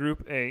then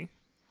Group A,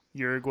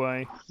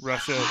 Uruguay,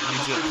 Russia,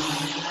 Egypt.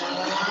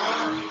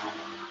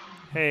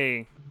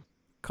 Hey,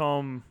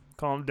 calm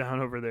down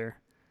over there.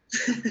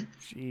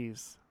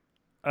 Jeez.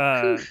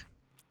 So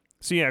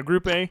yeah,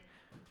 Group A,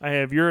 I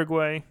have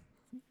Uruguay,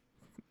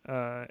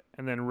 and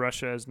then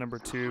Russia as number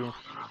 2.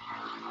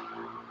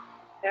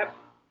 Yep.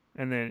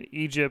 And then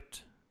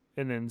Egypt,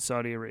 and then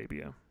Saudi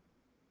Arabia.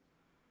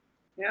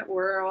 Yeah,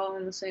 we're all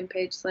on the same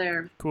page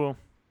there. Cool.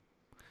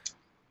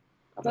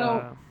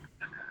 Although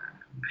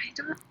I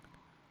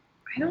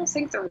don't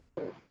think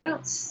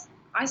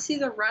I see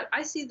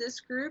this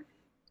group.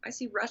 I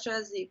see Russia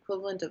as the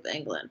equivalent of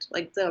England.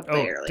 Like they'll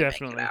barely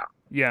definitely make it out.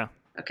 Yeah.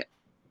 Okay.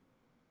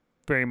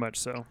 Very much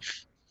so.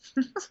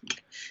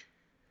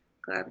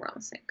 Glad we're on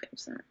the same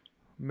page there.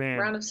 Man.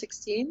 Round of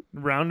 16?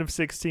 Round of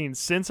 16.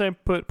 Since I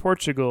put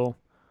Portugal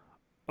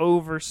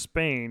over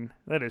Spain,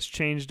 that has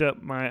changed up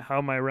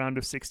how my round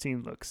of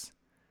 16 looks.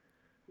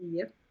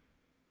 Yep.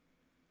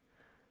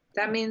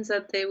 That means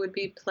that they would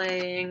be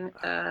playing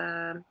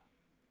what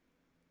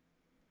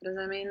does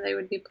that mean? They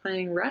would be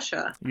playing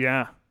Russia.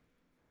 Yeah.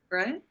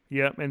 Right?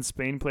 Yep, and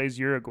Spain plays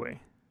Uruguay.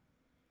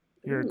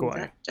 Ooh,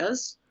 that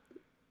does.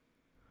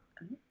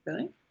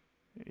 Really?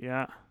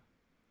 Yeah.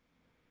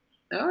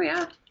 Oh,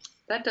 yeah.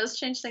 That does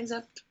change things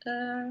up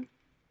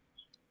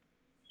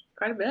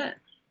quite a bit.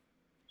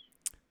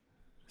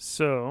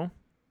 So.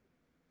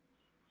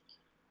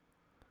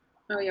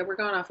 Oh, yeah, we're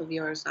going off of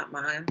yours, not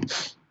mine.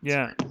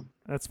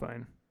 That's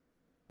fine.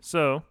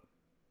 So,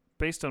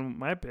 based on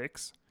my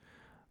picks,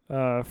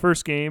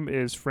 first game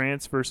is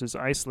France versus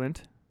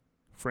Iceland.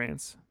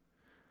 France.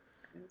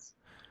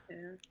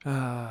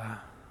 Yeah.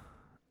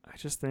 I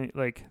just think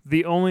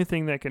the only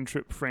thing that can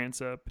trip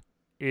France up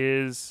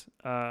is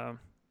their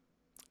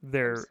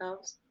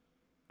themselves.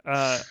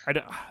 I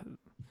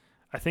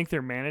think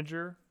their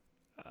manager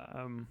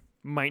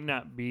might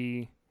not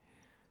be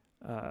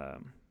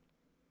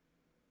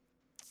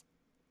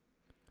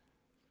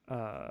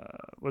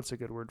what's a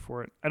good word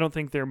for it? I don't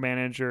think their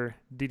manager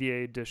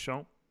Didier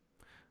Deschamps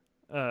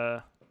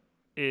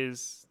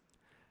is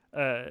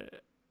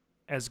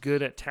as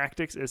good at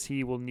tactics as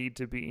he will need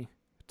to be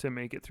to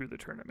make it through the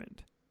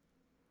tournament.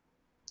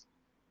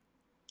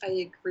 I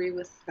agree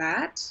with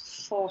that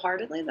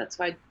wholeheartedly. That's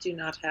why I do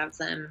not have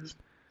them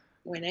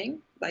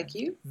winning like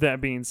you.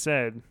 That being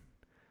said,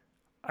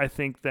 I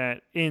think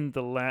that in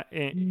the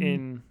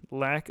in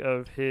lack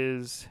of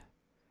his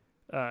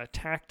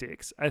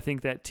tactics, I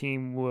think that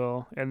team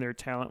will and their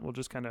talent will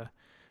just kind of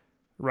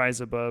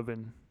rise above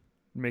and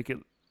make it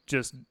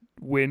just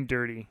win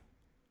dirty.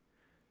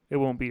 It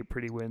won't be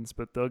pretty wins,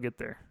 but they'll get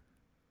there.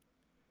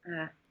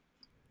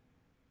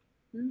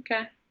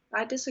 Okay.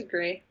 I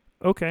disagree.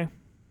 Okay.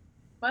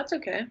 Well, that's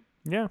okay.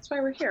 Yeah. That's why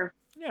we're here.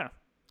 Yeah.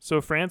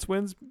 So France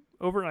wins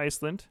over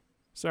Iceland.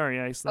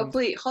 Sorry, Iceland.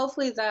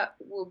 Hopefully that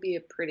will be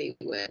a pretty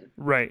win.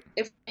 Right.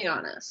 If to be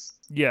honest.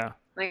 Yeah.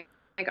 Like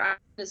I'm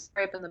just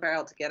scraping the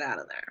barrel to get out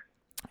of there.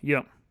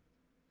 Yep.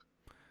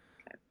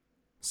 Okay.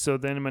 So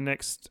then my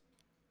next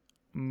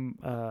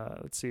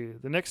let's see.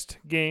 The next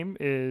game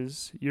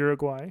is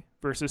Uruguay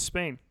versus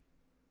Spain.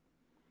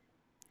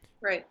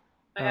 Right.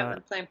 I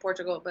haven't played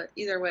Portugal, but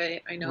either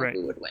way, I know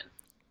who would win.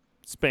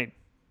 Spain.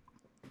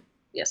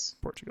 Yes.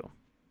 Portugal.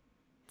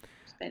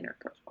 Spain or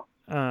Portugal.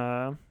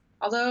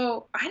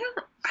 Although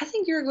I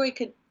think Uruguay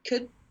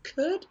could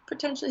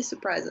potentially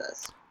surprise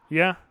us.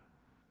 Yeah.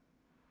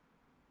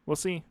 We'll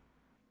see.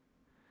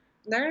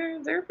 They're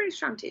a pretty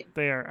strong team.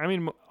 They are. I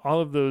mean, all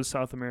of those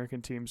South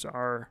American teams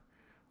are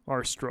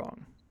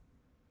strong.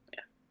 Yeah.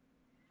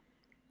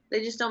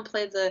 They just don't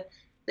play the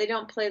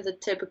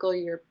typical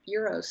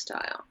Euro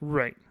style.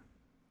 Right.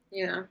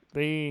 You know.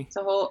 It's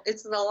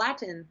the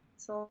Latin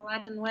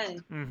way.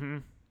 Mm-hmm.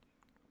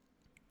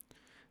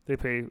 They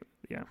pay,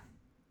 yeah.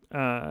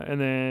 And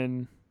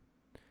then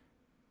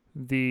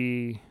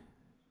the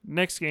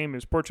next game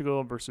is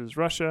Portugal versus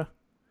Russia.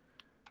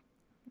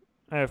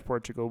 I have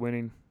Portugal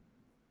winning.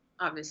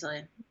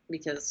 Obviously,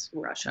 because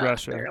Russia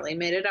barely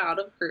made it out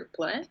of group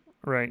play.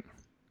 Right.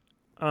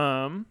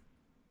 Portugal,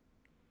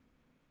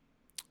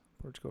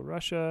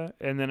 Russia.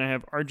 And then I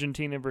have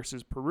Argentina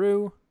versus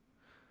Peru.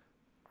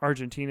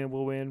 Argentina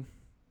will win.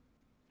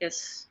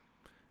 Yes.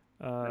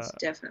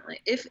 Definitely.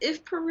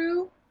 If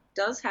Peru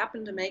does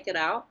happen to make it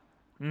out,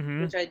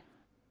 which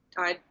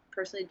I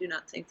personally do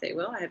not think they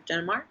will. I have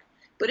Denmark.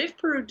 But if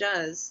Peru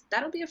does,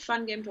 that'll be a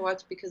fun game to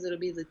watch because it'll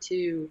be the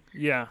two,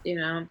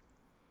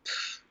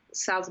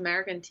 South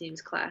American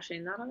teams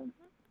clashing. That'll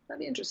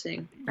be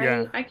interesting.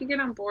 Yeah. I could get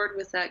on board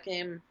with that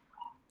game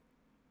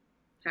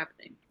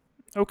happening.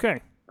 Okay.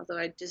 Although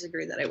I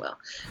disagree that I will.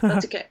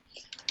 That's okay.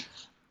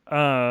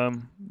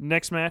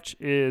 Next match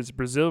is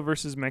Brazil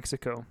versus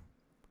Mexico.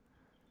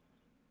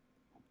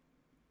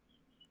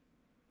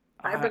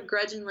 I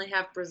begrudgingly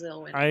have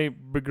Brazil winning. I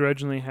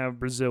begrudgingly have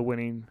Brazil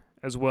winning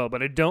as well,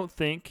 but I don't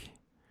think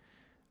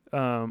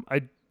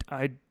I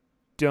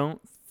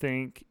don't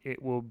think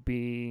it will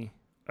be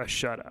a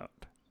shutout.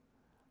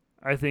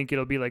 I think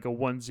it'll be like a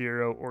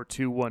 1-0 or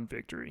 2-1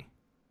 victory.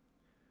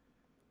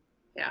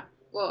 Yeah.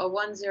 Well, a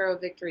 1-0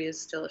 victory is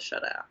still a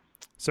shutout.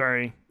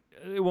 Sorry.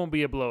 It won't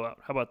be a blowout.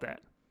 How about that?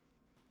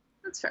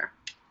 That's fair.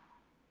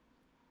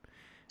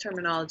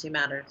 Terminology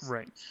matters.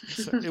 Right.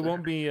 So it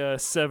won't be a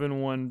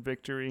 7-1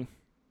 victory.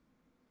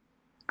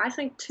 I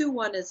think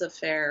 2-1 is a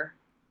fair.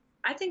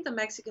 I think the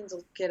Mexicans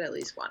will get at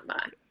least one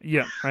by.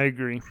 Yeah, I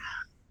agree.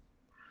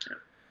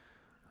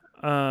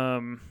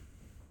 And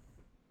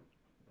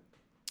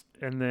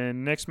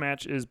then next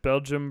match is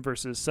Belgium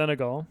versus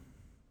Senegal.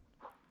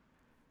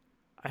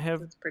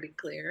 That's pretty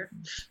clear.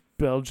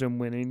 Belgium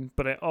winning,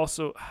 but I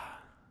also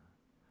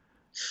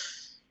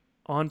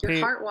Your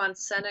heart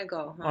wants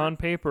Senegal, huh? On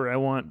paper, I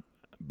want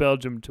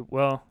Belgium to.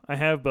 Well, I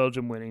have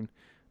Belgium winning.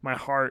 My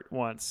heart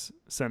wants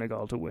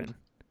Senegal to win.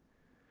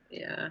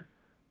 Yeah.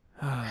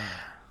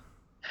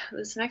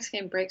 This next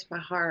game breaks my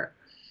heart.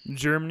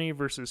 Germany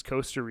versus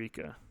Costa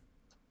Rica.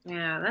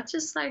 Yeah, that's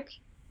just like,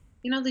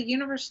 the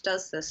universe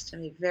does this to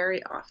me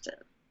very often.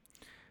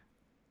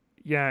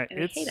 Yeah,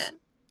 and I hate it.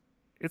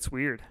 It's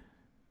weird.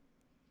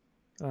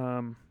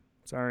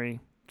 Sorry,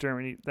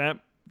 Germany.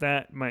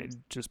 That might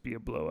just be a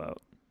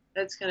blowout.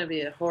 It's going to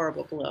be a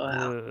horrible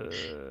blowout.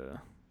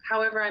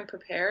 However, I'm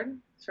prepared.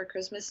 For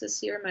Christmas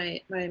this year,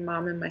 my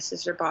mom and my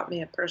sister bought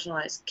me a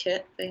personalized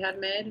kit they had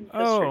made in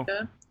Costa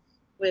Rica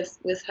with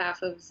it's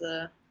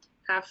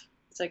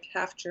like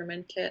half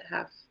German kit,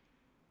 half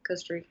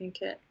Costa Rican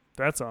kit.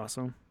 That's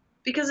awesome.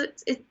 Because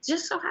it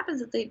just so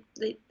happens that they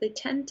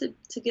tend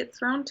to get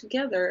thrown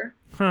together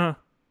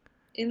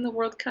in the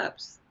World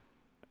Cups.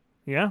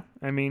 Yeah,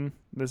 I mean,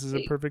 this is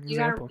a perfect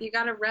example. You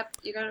gotta rep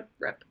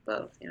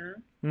both,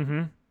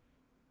 Mm-hmm.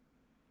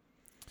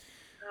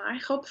 I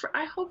hope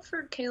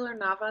for Keylor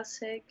Navas'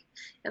 sake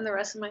and the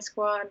rest of my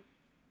squad.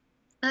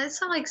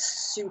 It's not like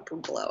super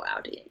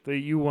blowouty. That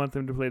you want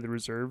them to play the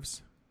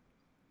reserves?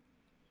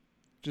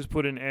 Just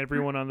put in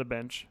everyone on the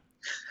bench.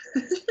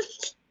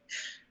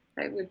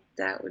 That would.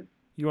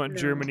 You want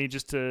Germany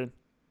just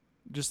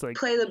like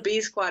play the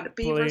B squad,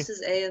 B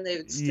versus A, and they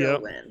would still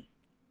win.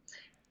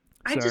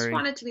 I just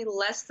want it to be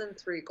less than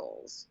 3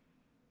 goals.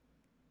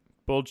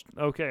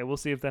 Okay, we'll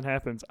see if that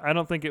happens. I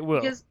don't think it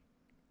will. Because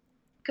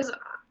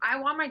I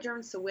want my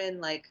Germans to win,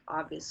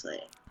 obviously.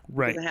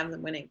 Right. Because I have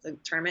them winning the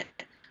tournament.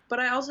 But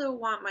I also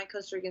want my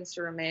Costa Ricans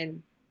to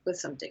remain with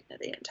some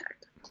dignity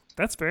intact.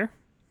 That's fair.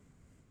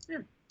 Yeah.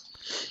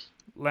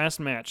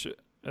 Last match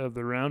of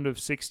the round of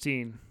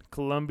 16,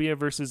 Colombia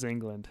versus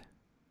England.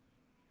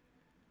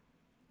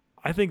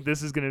 I think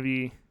this is going to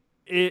be...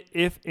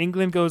 If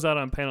England goes out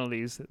on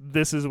penalties,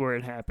 this is where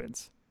it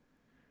happens.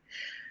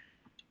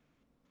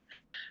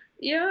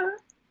 Yeah.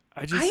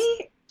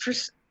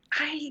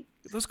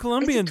 Those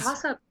Colombians. It's a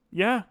toss-up.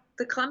 Yeah.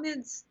 The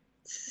Colombians.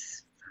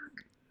 It's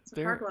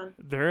a hard one.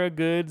 They're a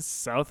good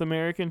South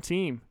American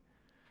team.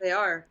 They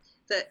are.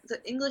 The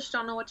English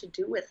don't know what to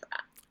do with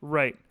that.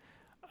 Right.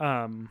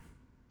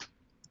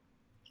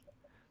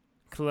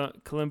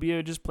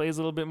 Colombia just plays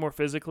a little bit more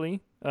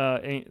physically.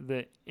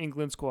 The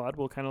England squad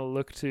will kind of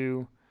look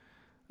to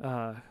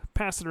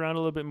pass it around a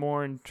little bit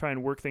more and try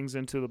and work things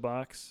into the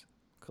box.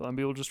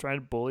 Colombia will just try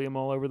to bully them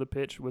all over the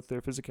pitch with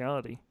their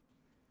physicality.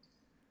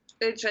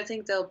 Which I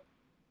think they'll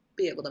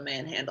be able to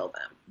manhandle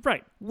them.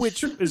 Right,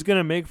 which is going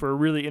to make for a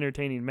really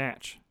entertaining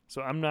match.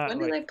 So I'm not. When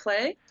do they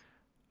play?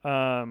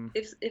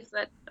 If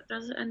that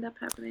doesn't end up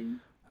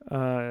happening.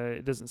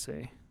 It doesn't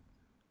say.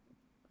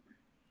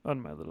 On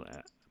my little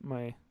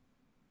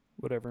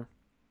whatever.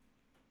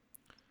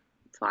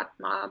 Plot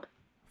mob.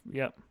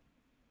 Yep.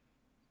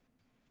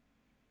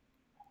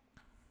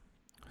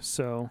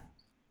 So.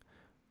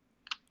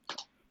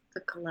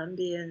 The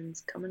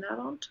Colombians coming out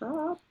on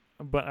top.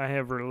 But I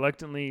have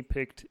reluctantly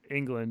picked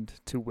England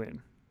to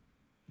win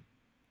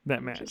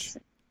that match.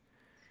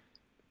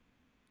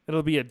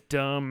 It'll be a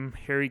dumb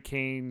Harry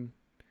Kane.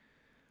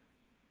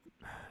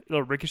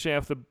 It'll ricochet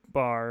off the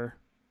bar,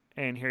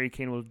 and Harry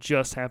Kane will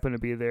just happen to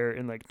be there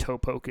and like toe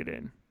poke it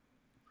in.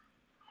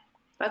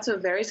 That's a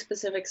very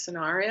specific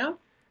scenario.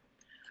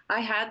 I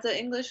had the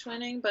English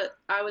winning, but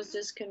I was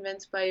just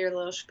convinced by your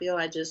little spiel.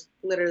 I just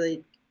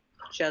literally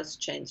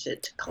just changed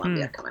it to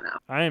Colombia coming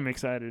out. I am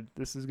excited.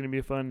 This is going to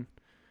be fun.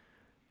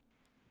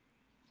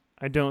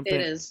 I don't think...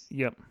 It is.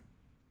 Yep.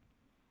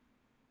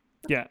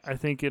 Yeah, I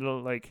think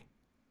it'll like...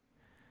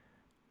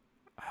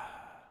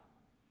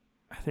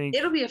 I think...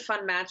 It'll be a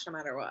fun match no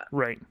matter what.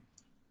 Right.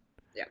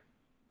 Yeah.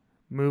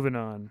 Moving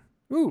on.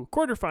 Ooh,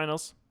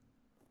 quarterfinals.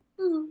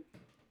 Ooh.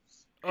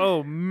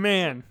 Oh,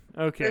 man.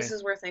 Okay. This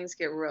is where things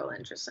get real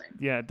interesting.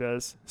 Yeah, it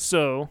does.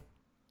 So,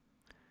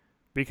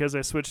 because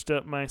I switched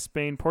up my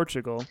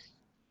Spain-Portugal...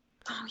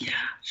 Oh, yeah.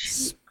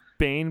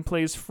 Spain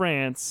plays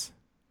France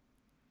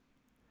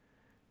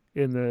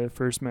in the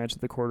first match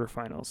of the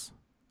quarterfinals.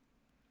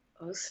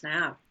 Oh,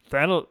 snap.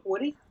 That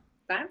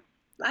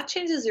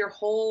changes your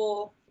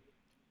whole,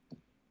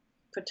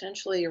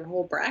 potentially your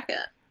whole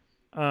bracket.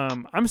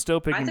 I'm still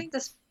picking I think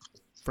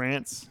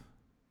France.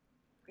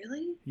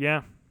 Really?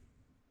 Yeah.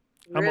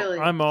 Really?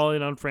 I'm all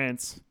in on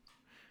France.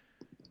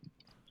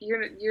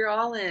 You're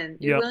all in.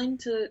 You're willing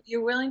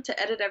to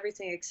edit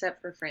everything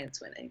except for France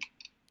winning.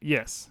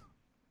 Yes.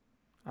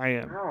 I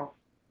am. Oh.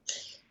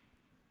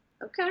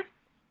 Okay.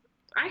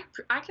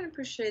 I can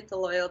appreciate the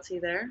loyalty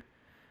there.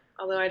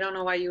 Although I don't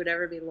know why you would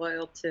ever be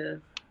loyal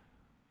to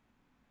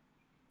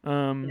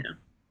the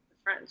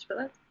French, but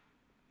that's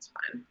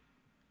fine.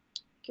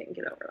 Can't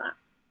get over that.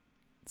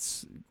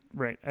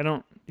 Right. I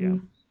don't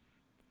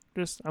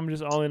I'm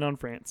just all in on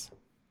France.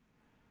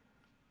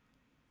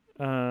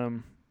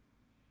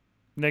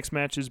 Next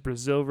match is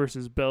Brazil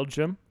versus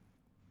Belgium.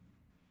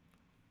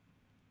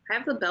 I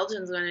have the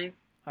Belgians winning.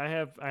 I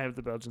have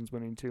the Belgians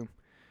winning too.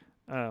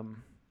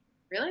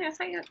 Really? I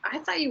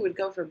thought you would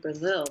go for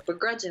Brazil,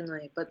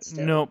 begrudgingly, but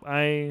still. Nope,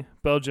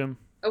 Belgium.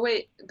 Oh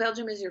wait,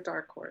 Belgium is your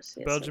dark horse.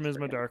 Yes, Belgium is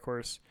my dark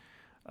horse.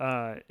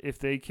 If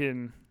they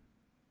can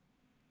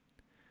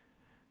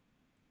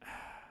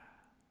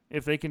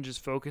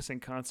just focus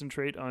and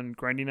concentrate on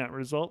grinding out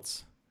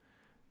results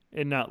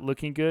and not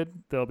looking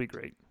good, they'll be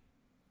great.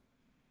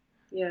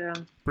 Yeah.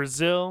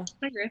 Brazil,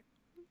 I agree.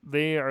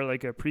 They are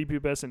like a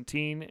prepubescent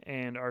teen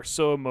and are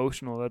so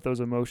emotional that those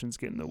emotions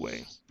get in the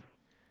way.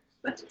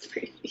 That's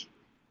pretty.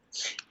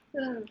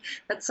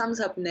 That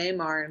sums up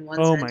Neymar in one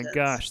sentence. Oh my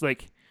gosh.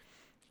 Like,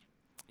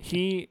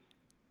 he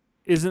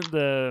isn't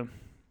I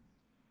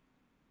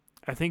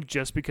think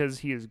just because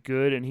he is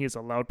good and he has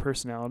a loud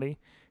personality,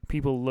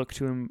 people look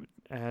to him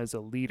as a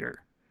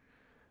leader.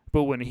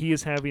 But when he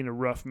is having a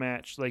rough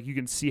match, like, you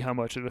can see how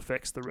much it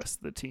affects the rest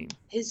of the team.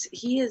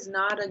 He is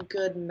not a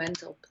good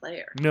mental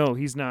player. No,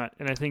 he's not.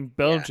 And I think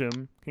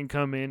Belgium can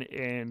come in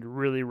and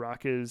really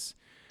rock his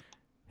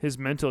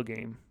mental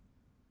game.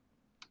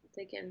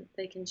 They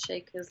can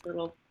shake his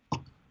little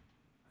body.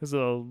 His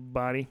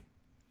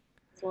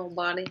little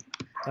body.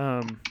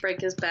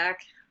 Break his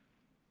back.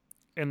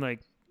 And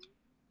like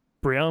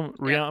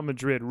Real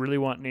Madrid really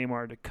want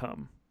Neymar to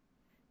come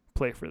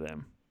play for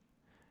them.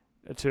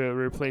 To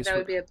replace that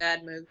would be a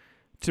bad move.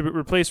 To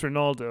replace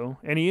Ronaldo,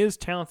 and he is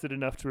talented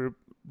enough to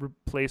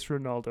replace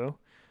Ronaldo,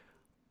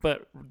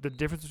 but the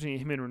difference between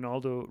him and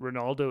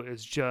Ronaldo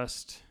is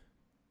just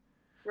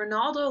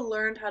Ronaldo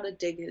learned how to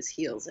dig his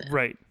heels in.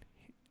 Right.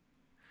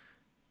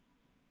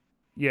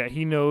 Yeah,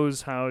 he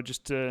knows how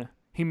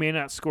he may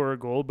not score a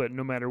goal, but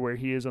no matter where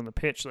he is on the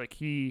pitch, like,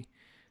 he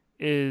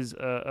is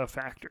a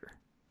factor.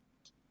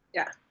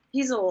 Yeah,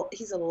 he's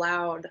a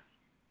loud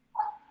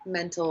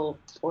mental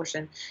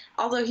portion.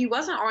 Although he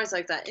wasn't always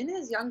like that in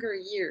his younger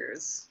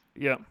years.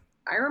 Yeah.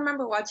 I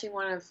remember watching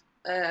one of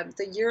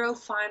the Euro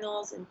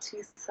finals in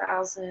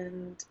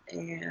 2000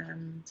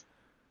 and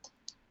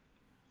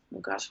oh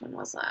gosh, when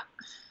was that?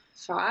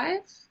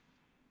 5?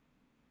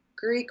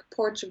 Greek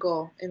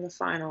Portugal in the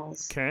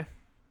finals. Okay.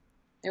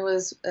 It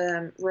was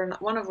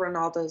one of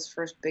Ronaldo's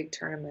first big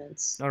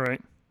tournaments. All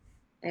right.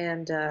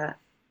 And the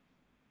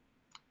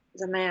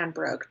man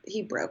broke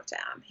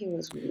down. He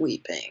was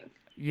weeping.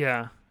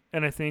 Yeah.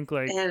 And I think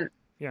go for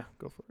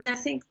it. I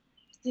think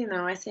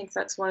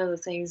that's one of the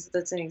things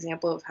that's an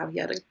example of how he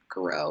had to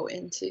grow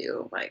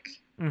into like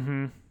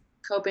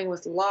coping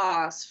with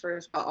loss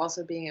first, but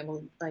also being able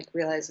to like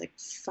realize like,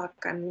 fuck,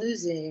 I'm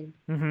losing.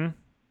 Mm-hmm.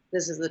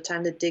 This is the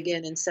time to dig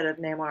in instead of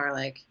Neymar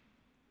like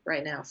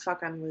right now. Fuck,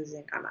 I'm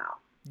losing. I'm out.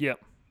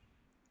 Yep.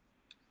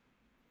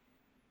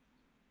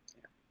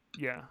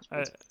 Yeah.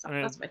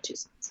 That's my 2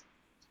 cents.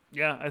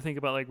 Yeah, I think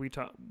about like we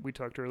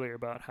talked earlier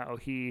about how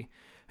he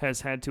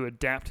has had to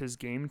adapt his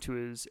game to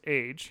his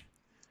age.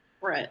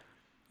 Right.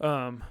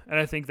 And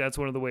I think that's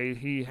one of the ways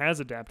he has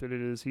adapted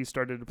it is he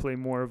started to play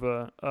more of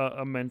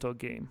a mental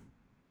game.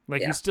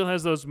 Like, he still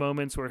has those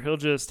moments where he'll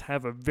just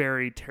have a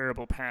very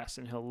terrible pass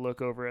and he'll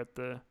look over at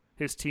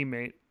his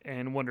teammate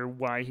and wonder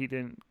why he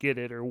didn't get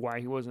it or why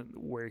he wasn't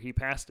where he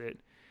passed it.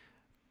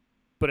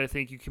 But I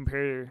think you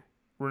compare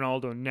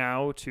Ronaldo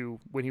now to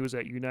when he was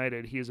at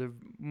United, he is a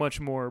much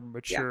more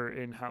mature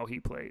in how he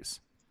plays.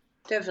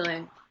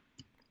 Definitely.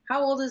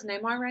 How old is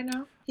Neymar right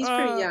now? He's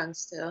pretty young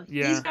still.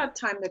 Yeah. He's got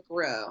time to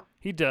grow.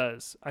 He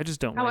does. I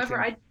just don't like him.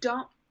 However, I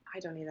don't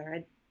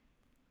either.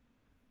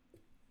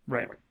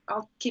 Right.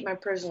 I'll keep my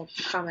personal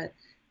comment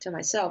to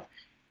myself.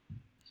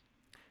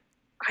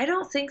 I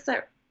don't think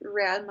that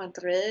Real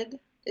Madrid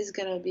is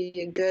going to be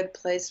a good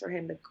place for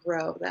him to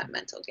grow that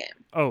mental game.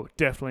 Oh,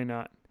 definitely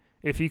not.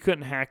 If he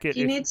couldn't hack it,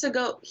 he needs to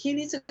go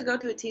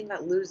to a team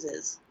that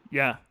loses.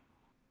 Yeah.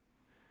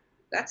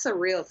 That's a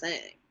real thing.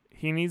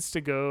 He needs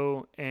to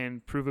go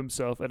and prove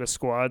himself at a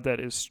squad that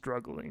is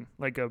struggling,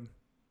 like the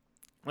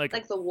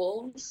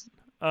Wolves.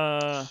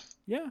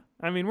 Yeah.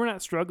 I mean, we're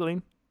not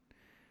struggling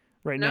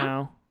right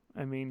now.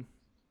 I mean,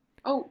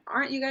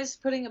 aren't you guys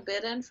putting a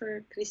bid in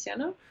for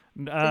Cristiano?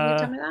 Can you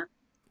tell me that?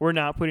 We're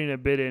not putting a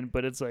bid in,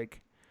 but it's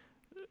like,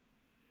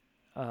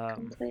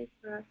 come play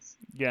for us.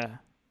 Yeah.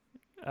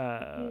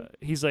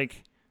 He's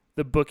like,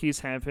 the bookies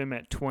have him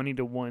at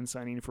 20-1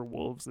 signing for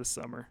Wolves this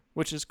summer,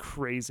 which is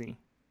crazy.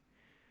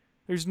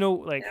 There's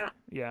no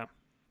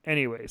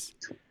Anyways,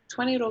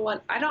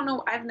 20-1. I don't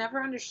know. I've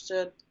never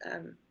understood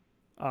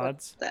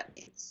odds. What that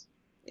means.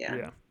 Yeah.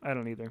 Yeah, I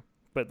don't either.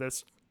 But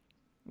that's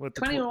what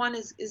 20-1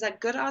 is that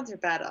good odds or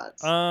bad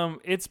odds?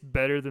 It's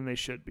better than they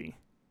should be.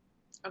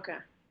 Okay.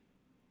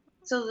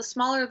 So the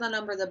smaller the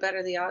number, the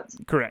better the odds.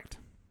 Correct.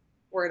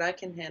 Word, I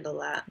can handle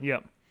that.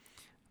 Yep.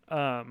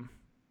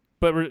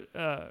 But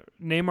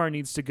Neymar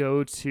needs to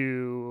go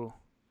to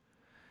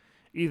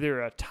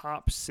either a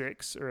top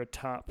 6 or a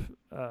top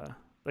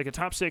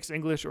top 6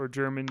 English or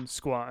German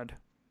squad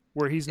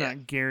where he's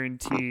not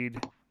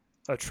guaranteed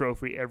a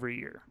trophy every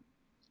year.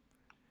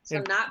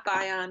 So not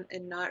Bayern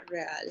and not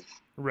Real.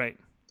 Right.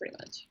 Pretty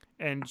much.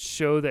 And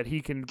show that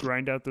he can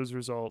grind out those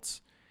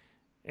results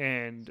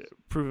and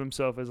prove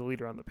himself as a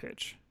leader on the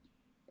pitch.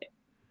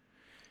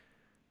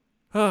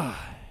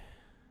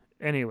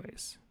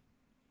 Anyways,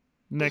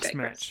 next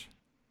match.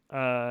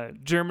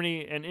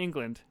 Germany and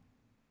England.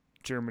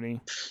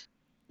 Germany.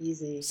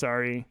 Easy.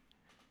 Sorry.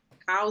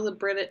 How the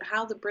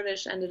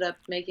British ended up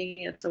making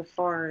it so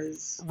far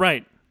is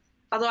right.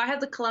 Although I have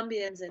the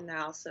Colombians in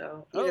now,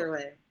 so either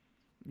way.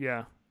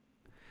 Yeah.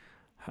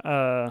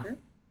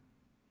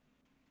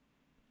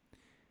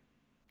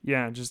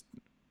 Yeah, just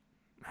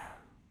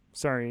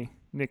sorry,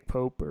 Nick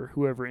Pope or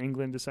whoever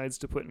England decides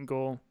to put in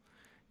goal.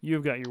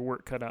 You've got your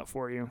work cut out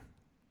for you.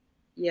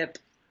 Yep.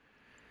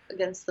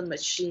 Against the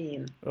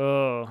machine.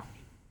 Oh.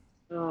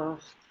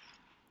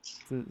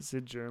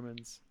 The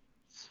Germans.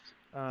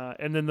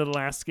 And then the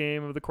last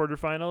game of the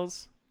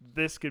quarterfinals,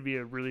 this could be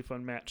a really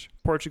fun match.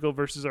 Portugal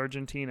versus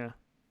Argentina.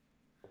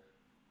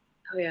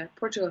 Oh, yeah,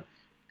 Portugal.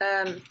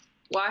 Well,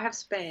 I have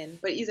Spain,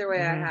 but either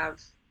way, I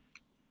have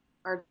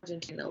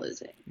Argentina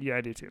losing. Yeah,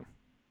 I do too.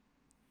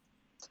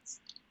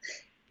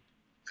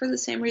 For the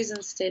same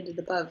reasons stated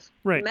above.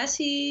 Right.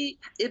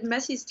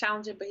 Messi's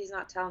talented, but he's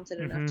not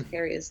talented enough to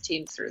carry his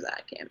team through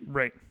that game.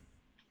 Right.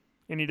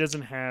 And he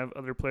doesn't have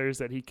other players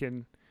that he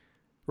can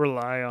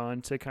rely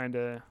on to kind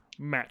of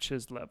match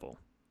his level.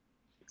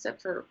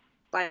 Except for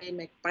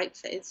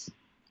McBiteface.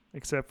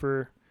 Except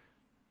for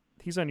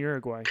he's on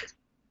Uruguay.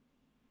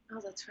 Oh,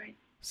 that's right.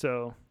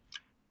 So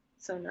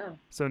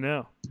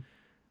no.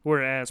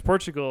 Whereas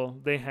Portugal,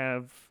 they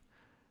have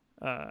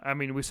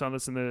we saw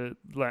this in the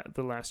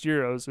last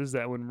Euros, is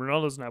that when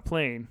Ronaldo's not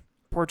playing,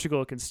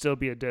 Portugal can still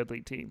be a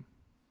deadly team.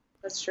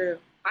 That's true.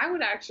 I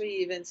would actually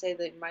even say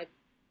they might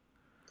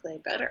play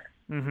better.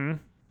 Mm-hmm.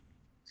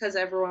 Because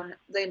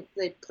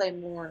they play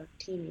more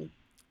teamy.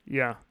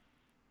 Yeah.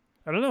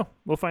 I don't know.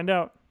 We'll find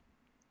out.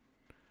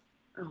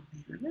 Oh,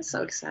 man. I'm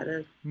so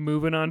excited.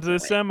 Moving on to the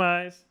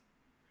semis.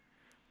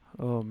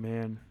 Oh,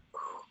 man.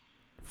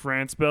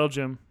 France,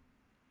 Belgium.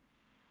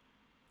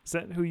 Is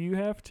that who you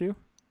have, too?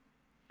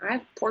 I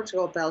have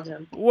Portugal,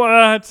 Belgium.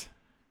 What?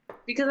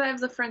 Because I have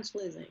the French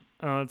losing.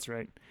 Oh, that's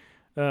right.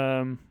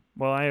 Well,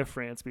 I have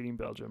France beating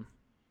Belgium.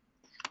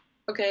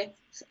 Okay.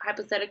 So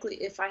hypothetically,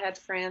 if I had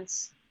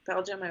France,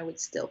 Belgium, I would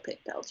still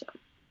pick Belgium.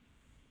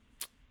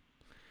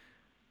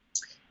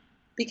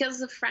 Because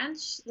the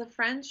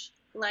French,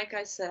 like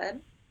I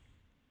said,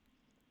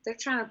 they're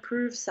trying to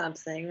prove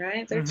something,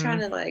 right? They're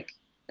trying to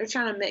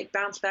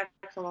bounce back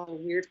from all the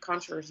weird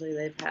controversy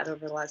they've had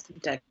over the last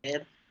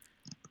decade.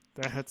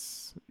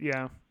 That's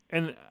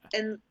and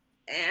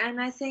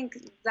I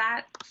think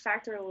that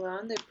factor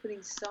alone, they're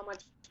putting so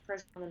much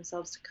pressure on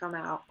themselves to come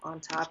out on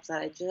top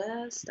that I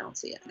just don't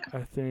see it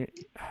happening.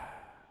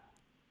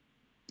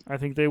 I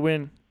think they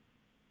win.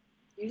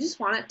 You just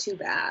want it too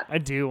bad. I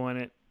do want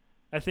it.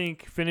 I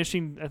think they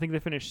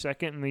finished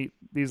second in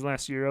these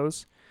last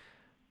Euros.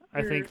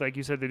 I think, like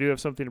you said, they do have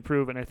something to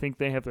prove, and I think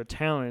they have the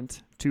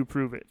talent to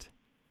prove it.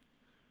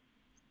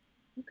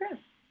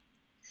 Okay.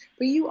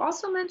 But you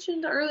also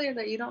mentioned earlier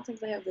that you don't think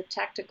they have the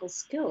tactical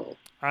skill.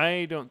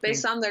 I don't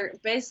based think on their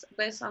based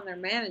on their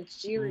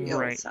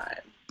managerial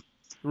side.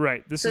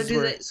 Right.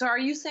 So are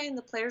you saying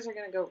the players are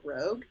going to go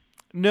rogue?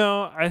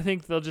 No, I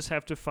think they'll just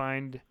have to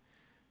find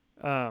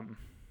kind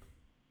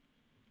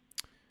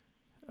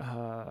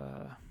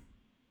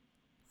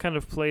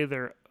of play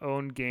their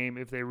own game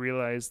if they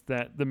realize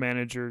that the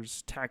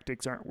manager's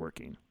tactics aren't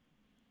working.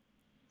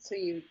 So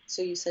you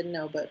said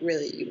no, but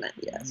really you meant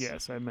yes.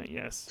 Yes, I meant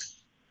yes.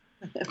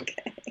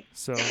 Okay.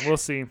 So we'll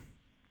see.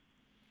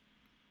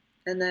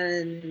 And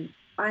then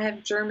I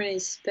have Germany,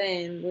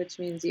 Spain, which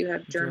means you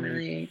have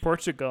Germany,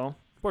 Portugal.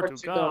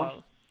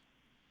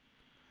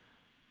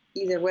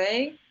 Either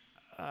way,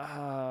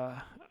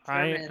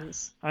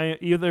 Germans. I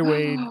either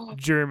way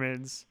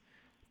Germans,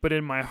 but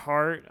in my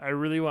heart, I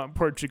really want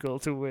Portugal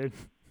to win.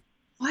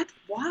 What?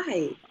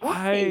 Why?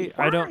 Why?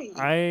 I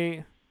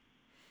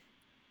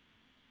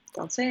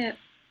don't say it,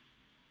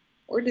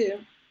 or do.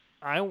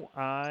 I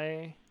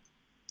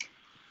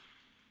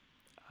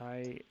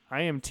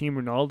am Team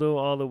Ronaldo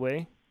all the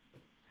way,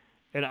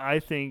 and I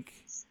think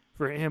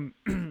for him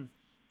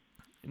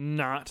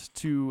not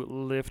to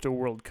lift a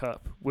World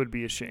Cup would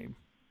be a shame.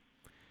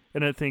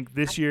 And I think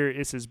this year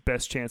is his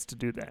best chance to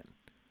do that.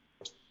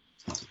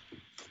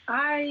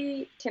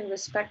 I can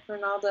respect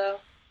Ronaldo.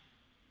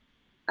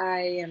 I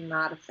am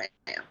not a fan.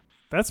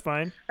 That's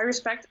fine. I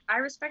respect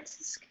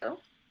his skill.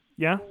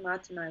 Yeah. I will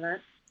not deny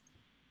that.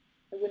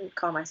 I wouldn't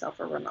call myself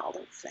a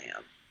Ronaldo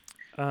fan.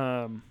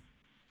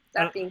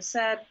 That being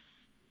said,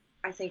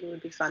 I think it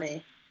would be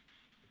funny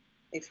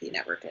if he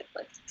never did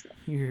lift the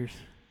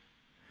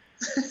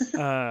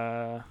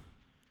trophy.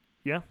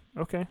 Yeah.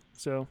 Okay.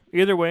 So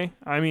either way,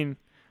 I mean,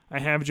 I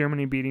have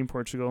Germany beating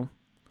Portugal,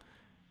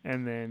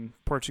 and then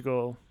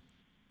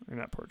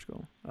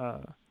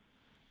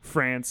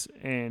France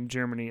and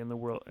Germany in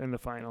the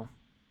final.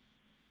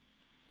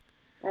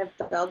 I have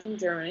Belgium,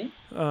 Germany.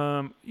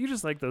 You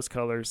just like those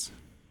colors.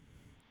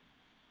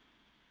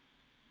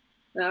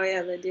 Oh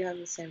yeah, they do have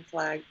the same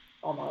flag,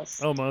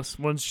 almost.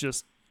 One's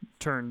just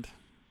turned.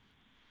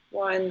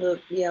 One, the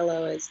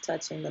yellow is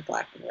touching the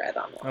black and red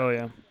on one. Oh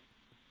yeah.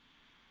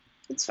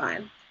 It's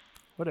fine.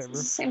 Whatever. It's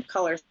the same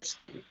color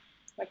scheme.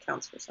 That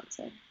counts for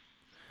something.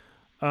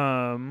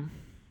 I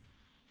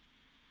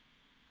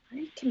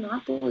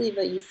cannot believe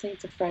that you think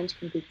the French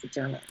can beat the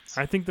Germans.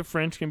 I think the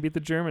French can beat the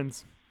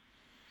Germans.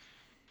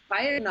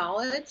 I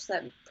acknowledge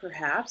that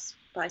perhaps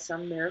by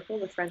some miracle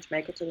the French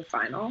make it to the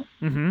final.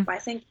 Mm-hmm. But I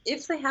think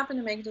if they happen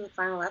to make it to the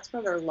final, that's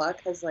where their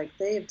luck has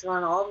they have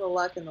drawn all the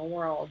luck in the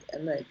world,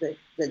 and they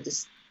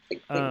just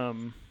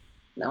no.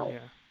 Yeah.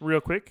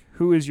 Real quick,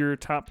 who is your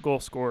top goal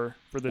scorer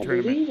for the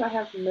tournament? I believe I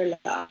have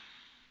Müller.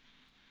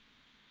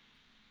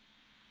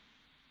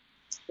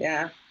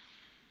 Yeah.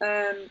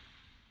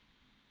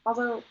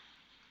 Although,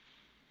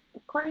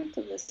 according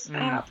to this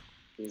app,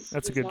 he's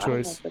a good not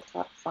choice. In the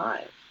top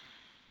 5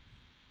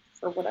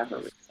 for whatever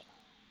reason.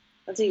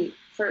 Let's see.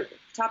 For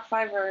top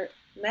 5 are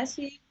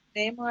Messi,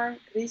 Neymar,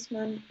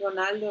 Griezmann,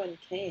 Ronaldo, and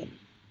Kane.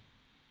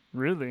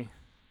 Really?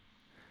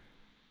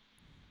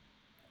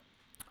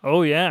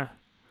 Oh yeah.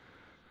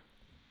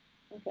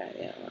 Okay,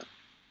 yeah, well,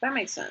 that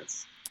makes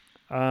sense.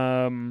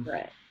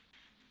 Right.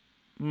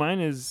 Mine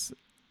is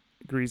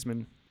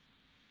Griezmann.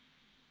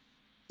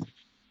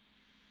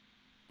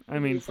 I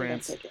mean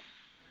France.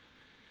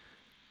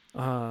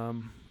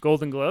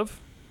 Golden Glove.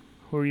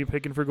 Who are you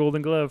picking for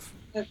Golden Glove?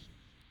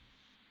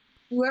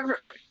 Whoever.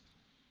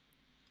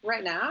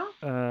 Right now,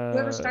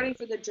 whoever's starting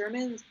for the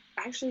Germans.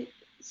 Actually,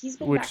 he's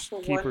been back for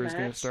one match. Which keeper is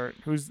going to start?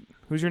 Who's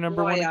your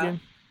number one again?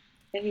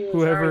 And he was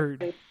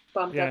already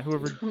bumped up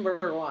to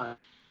number 1.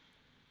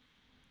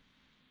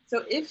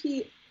 So if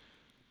he,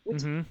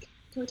 can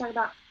we talk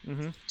about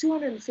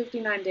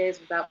 259 days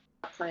without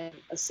playing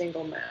a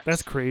single match?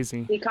 That's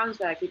crazy. He comes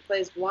back. He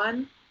plays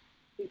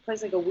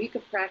like a week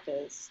of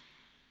practice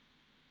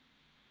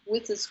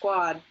with the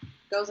squad,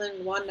 goes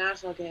in one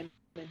national game,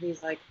 and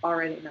he's like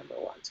already number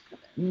 1 to come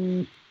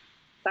in.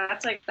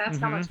 That's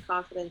how much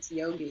confidence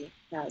Yogi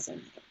has in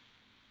him.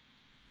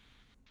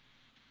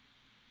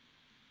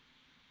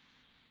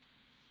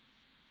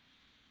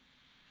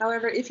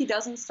 However, if he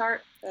doesn't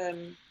start,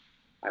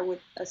 I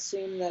would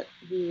assume that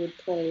he would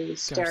play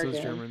Sterling.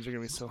 Those Germans are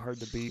going to be so hard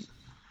to beat.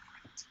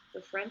 The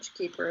French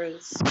keeper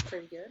is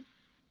pretty good.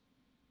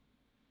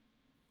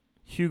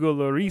 Hugo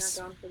Lloris.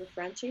 Not going for the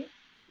Frenchie?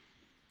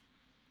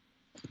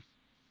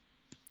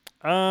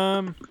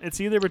 It's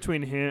either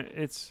between him.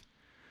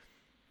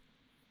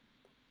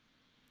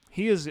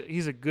 He's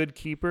a good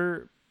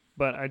keeper,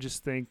 but I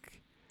just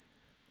think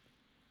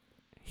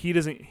he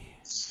doesn't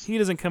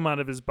come out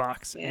of his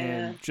box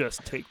and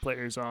just take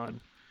players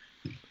on.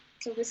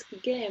 It's a risky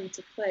game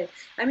to play.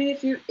 I mean,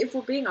 if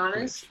we're being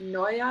honest,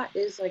 Neuer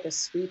is like a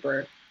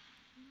sweeper.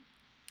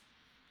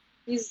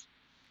 He is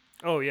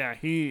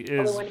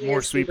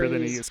more sweeper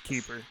than he is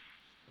keeper.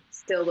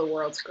 Still the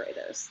world's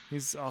greatest.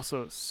 He's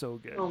also so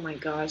good. Oh my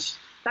gosh,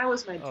 that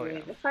was my dream.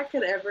 Yeah. If I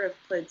could ever have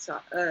played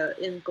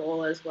in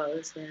goal as well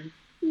as him.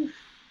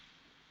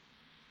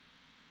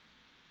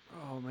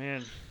 Oh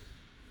man.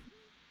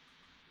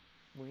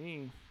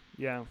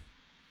 Yeah.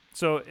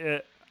 So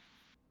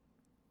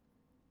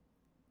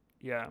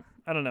yeah,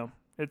 I don't know.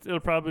 It'll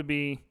probably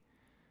be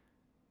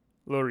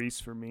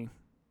Lloris for me.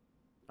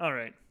 All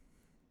right.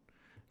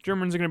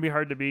 Germans are going to be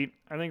hard to beat.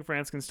 I think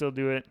France can still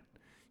do it.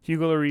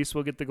 Hugo Lloris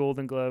will get the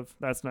Golden Glove.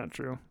 That's not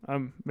true.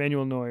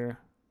 Manuel Neuer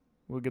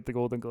will get the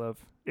Golden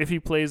Glove. If he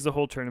plays the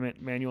whole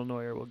tournament, Manuel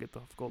Neuer will get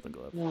the Golden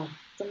Glove. Yeah,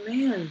 the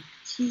man,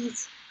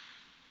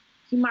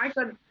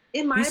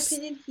 in my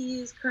opinion,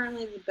 he is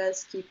currently the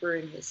best keeper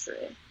in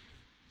history.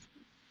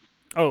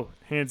 Oh,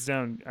 hands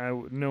down.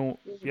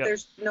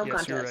 There's no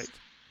contest. You're right.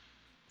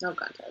 No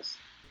contest.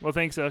 Well,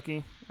 thanks,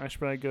 Elkie. I should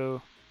probably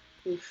go.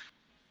 We've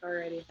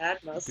already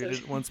had most of it.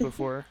 Did it once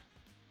before.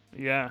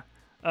 Yeah.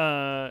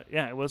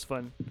 It was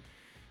fun.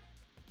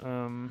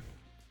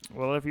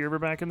 Well, if you're ever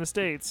back in the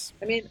States,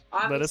 obviously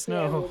let us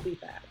know. I will be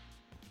back.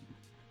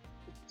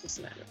 It's just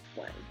a matter of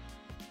when.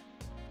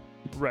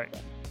 Right.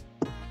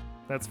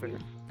 That's fair.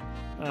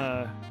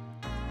 Yeah.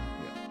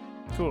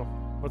 Cool.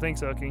 Well,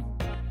 thanks, Elkie.